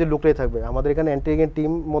 কলেজের লোকরাই থাকবে, আমাদের এখানে অ্যান্টি র্যাগিং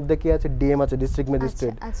টিম মধ্যে কি আছে, ডিএম আছে, ডিস্ট্রিক্ট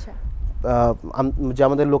ম্যাজিস্ট্রেট, যে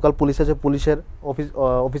আমাদের লোকাল পুলিশ আছে, পুলিশের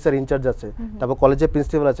অফিসার ইনচার্জ আছে, তারপর কলেজের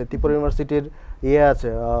প্রিন্সিপাল আছে, ত্রিপুরা ইউনিভার্সিটির আছে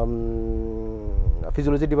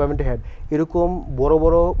ফিজিওলজি ডিপার্টমেন্টের হেড। এরকম বড়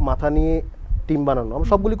বড় মাথা নিয়ে টিম বানানো, আমরা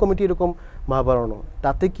সবগুলি কমিটি এরকম বানানো।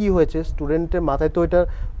 তাতে কি হয়েছে, স্টুডেন্টের মাথায় তো এটা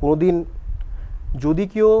কোনোদিন যদি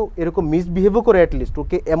কেউ এরকম মিসবিহেভও করে অ্যাটলিস্ট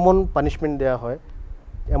ওকে এমন পানিশমেন্ট দেওয়া হয়,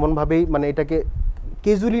 এমনভাবেই মানে এটাকে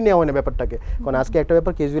ক্যাজুয়ালি নেওয়া হয় না ব্যাপারটাকে, কারণ আজকে একটা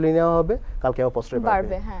ব্যাপার ক্যাজুয়ালি নেওয়া হবে, কালকে আবার প্রশ্রয়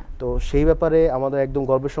পাবে। তো সেই ব্যাপারে আমাদের একদম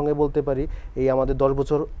গর্বের সঙ্গে বলতে পারি, এই আমাদের 10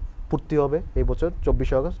 বছর পূর্তি হবে এই বছর 24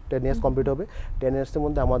 আগস্ট, 10 ইয়ার্স কমপ্লিট হবে। 10 ইয়ার্সের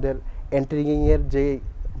মধ্যে আমাদের অ্যান্টি র্যাগিংয়ের যে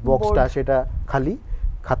বক্সটা সেটা খালি,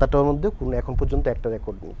 খাতাটার মধ্যে কোনো এখন পর্যন্ত একটা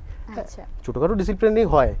রেকর্ড নেই। ছোটখাটো ডিসিপ্লিনই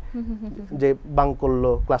হয়, যে বাঙ্ক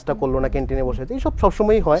করলো, ক্লাসটা করলো না, ক্যান্টিনে বসে আছে, এইসব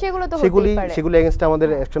সবসময়ই হয়, সেগুলি এগেনস্টে আমাদের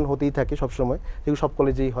অ্যাকশন হতেই থাকে সবসময়, সেগুলো সব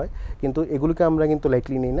কলেজেই হয়। কিন্তু এগুলিকে আমরা কিন্তু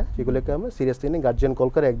লাইটলি নিই না, সেগুলোকে আমরা সিরিয়াসলি নিই, গার্জিয়ান কল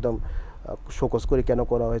করে একদম শোকস করি কেন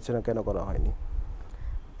করা হয়েছে না, কেন করা হয়নি।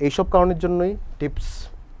 এইসব কারণের জন্যই টিপস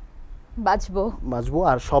বাঁচবো।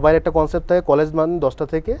 আর সবার একটা কনসেপ্ট থাকে, কলেজ মানে 10টা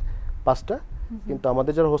থেকে 5টা, কিন্তু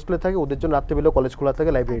আমাদের যারা হোস্টেলে থাকে ওদের জন্য রাত্রিবেলা কলেজ খোলা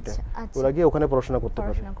থাকে, লাইব্রেরিটা, ওরা গিয়ে ওখানে পড়াশোনা করতে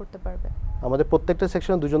পারবে। আমাদের প্রত্যেকটা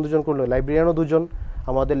সেকশনে 2জন করে, লাইব্রেরিয়ানও 2জন,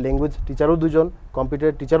 আমাদের ল্যাঙ্গুয়েজ টিচারও 2জন,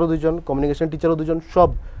 কম্পিউটার টিচারও 2জন, কমিউনিকেশন টিচারও 2জন, সব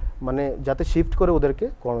মানে যাতে শিফট করে ওদেরকে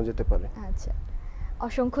করানো যেতে পারে।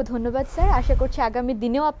 অসংখ্য ধন্যবাদ স্যার, আশা করছি আগামী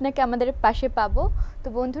দিনেও আপনাকে আমাদের পাশে পাবো। তো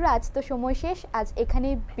বন্ধুরা, আজ তো সময় শেষ, আজ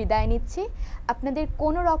এখানেই বিদায় নিচ্ছি। আপনাদের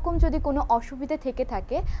কোনো রকম যদি কোনো অসুবিধা থেকে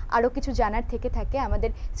থাকে, আরও কিছু জানার থেকে থাকে,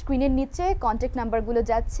 আমাদের স্ক্রিনের নিচে কন্ট্যাক্ট নাম্বারগুলো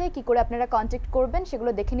যাচ্ছে, কি করে আপনারা কন্ট্যাক্ট করবেন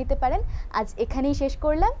সেগুলো দেখে নিতে পারেন। আজ এখানেই শেষ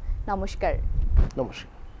করলাম, নমস্কার। নমস্কার।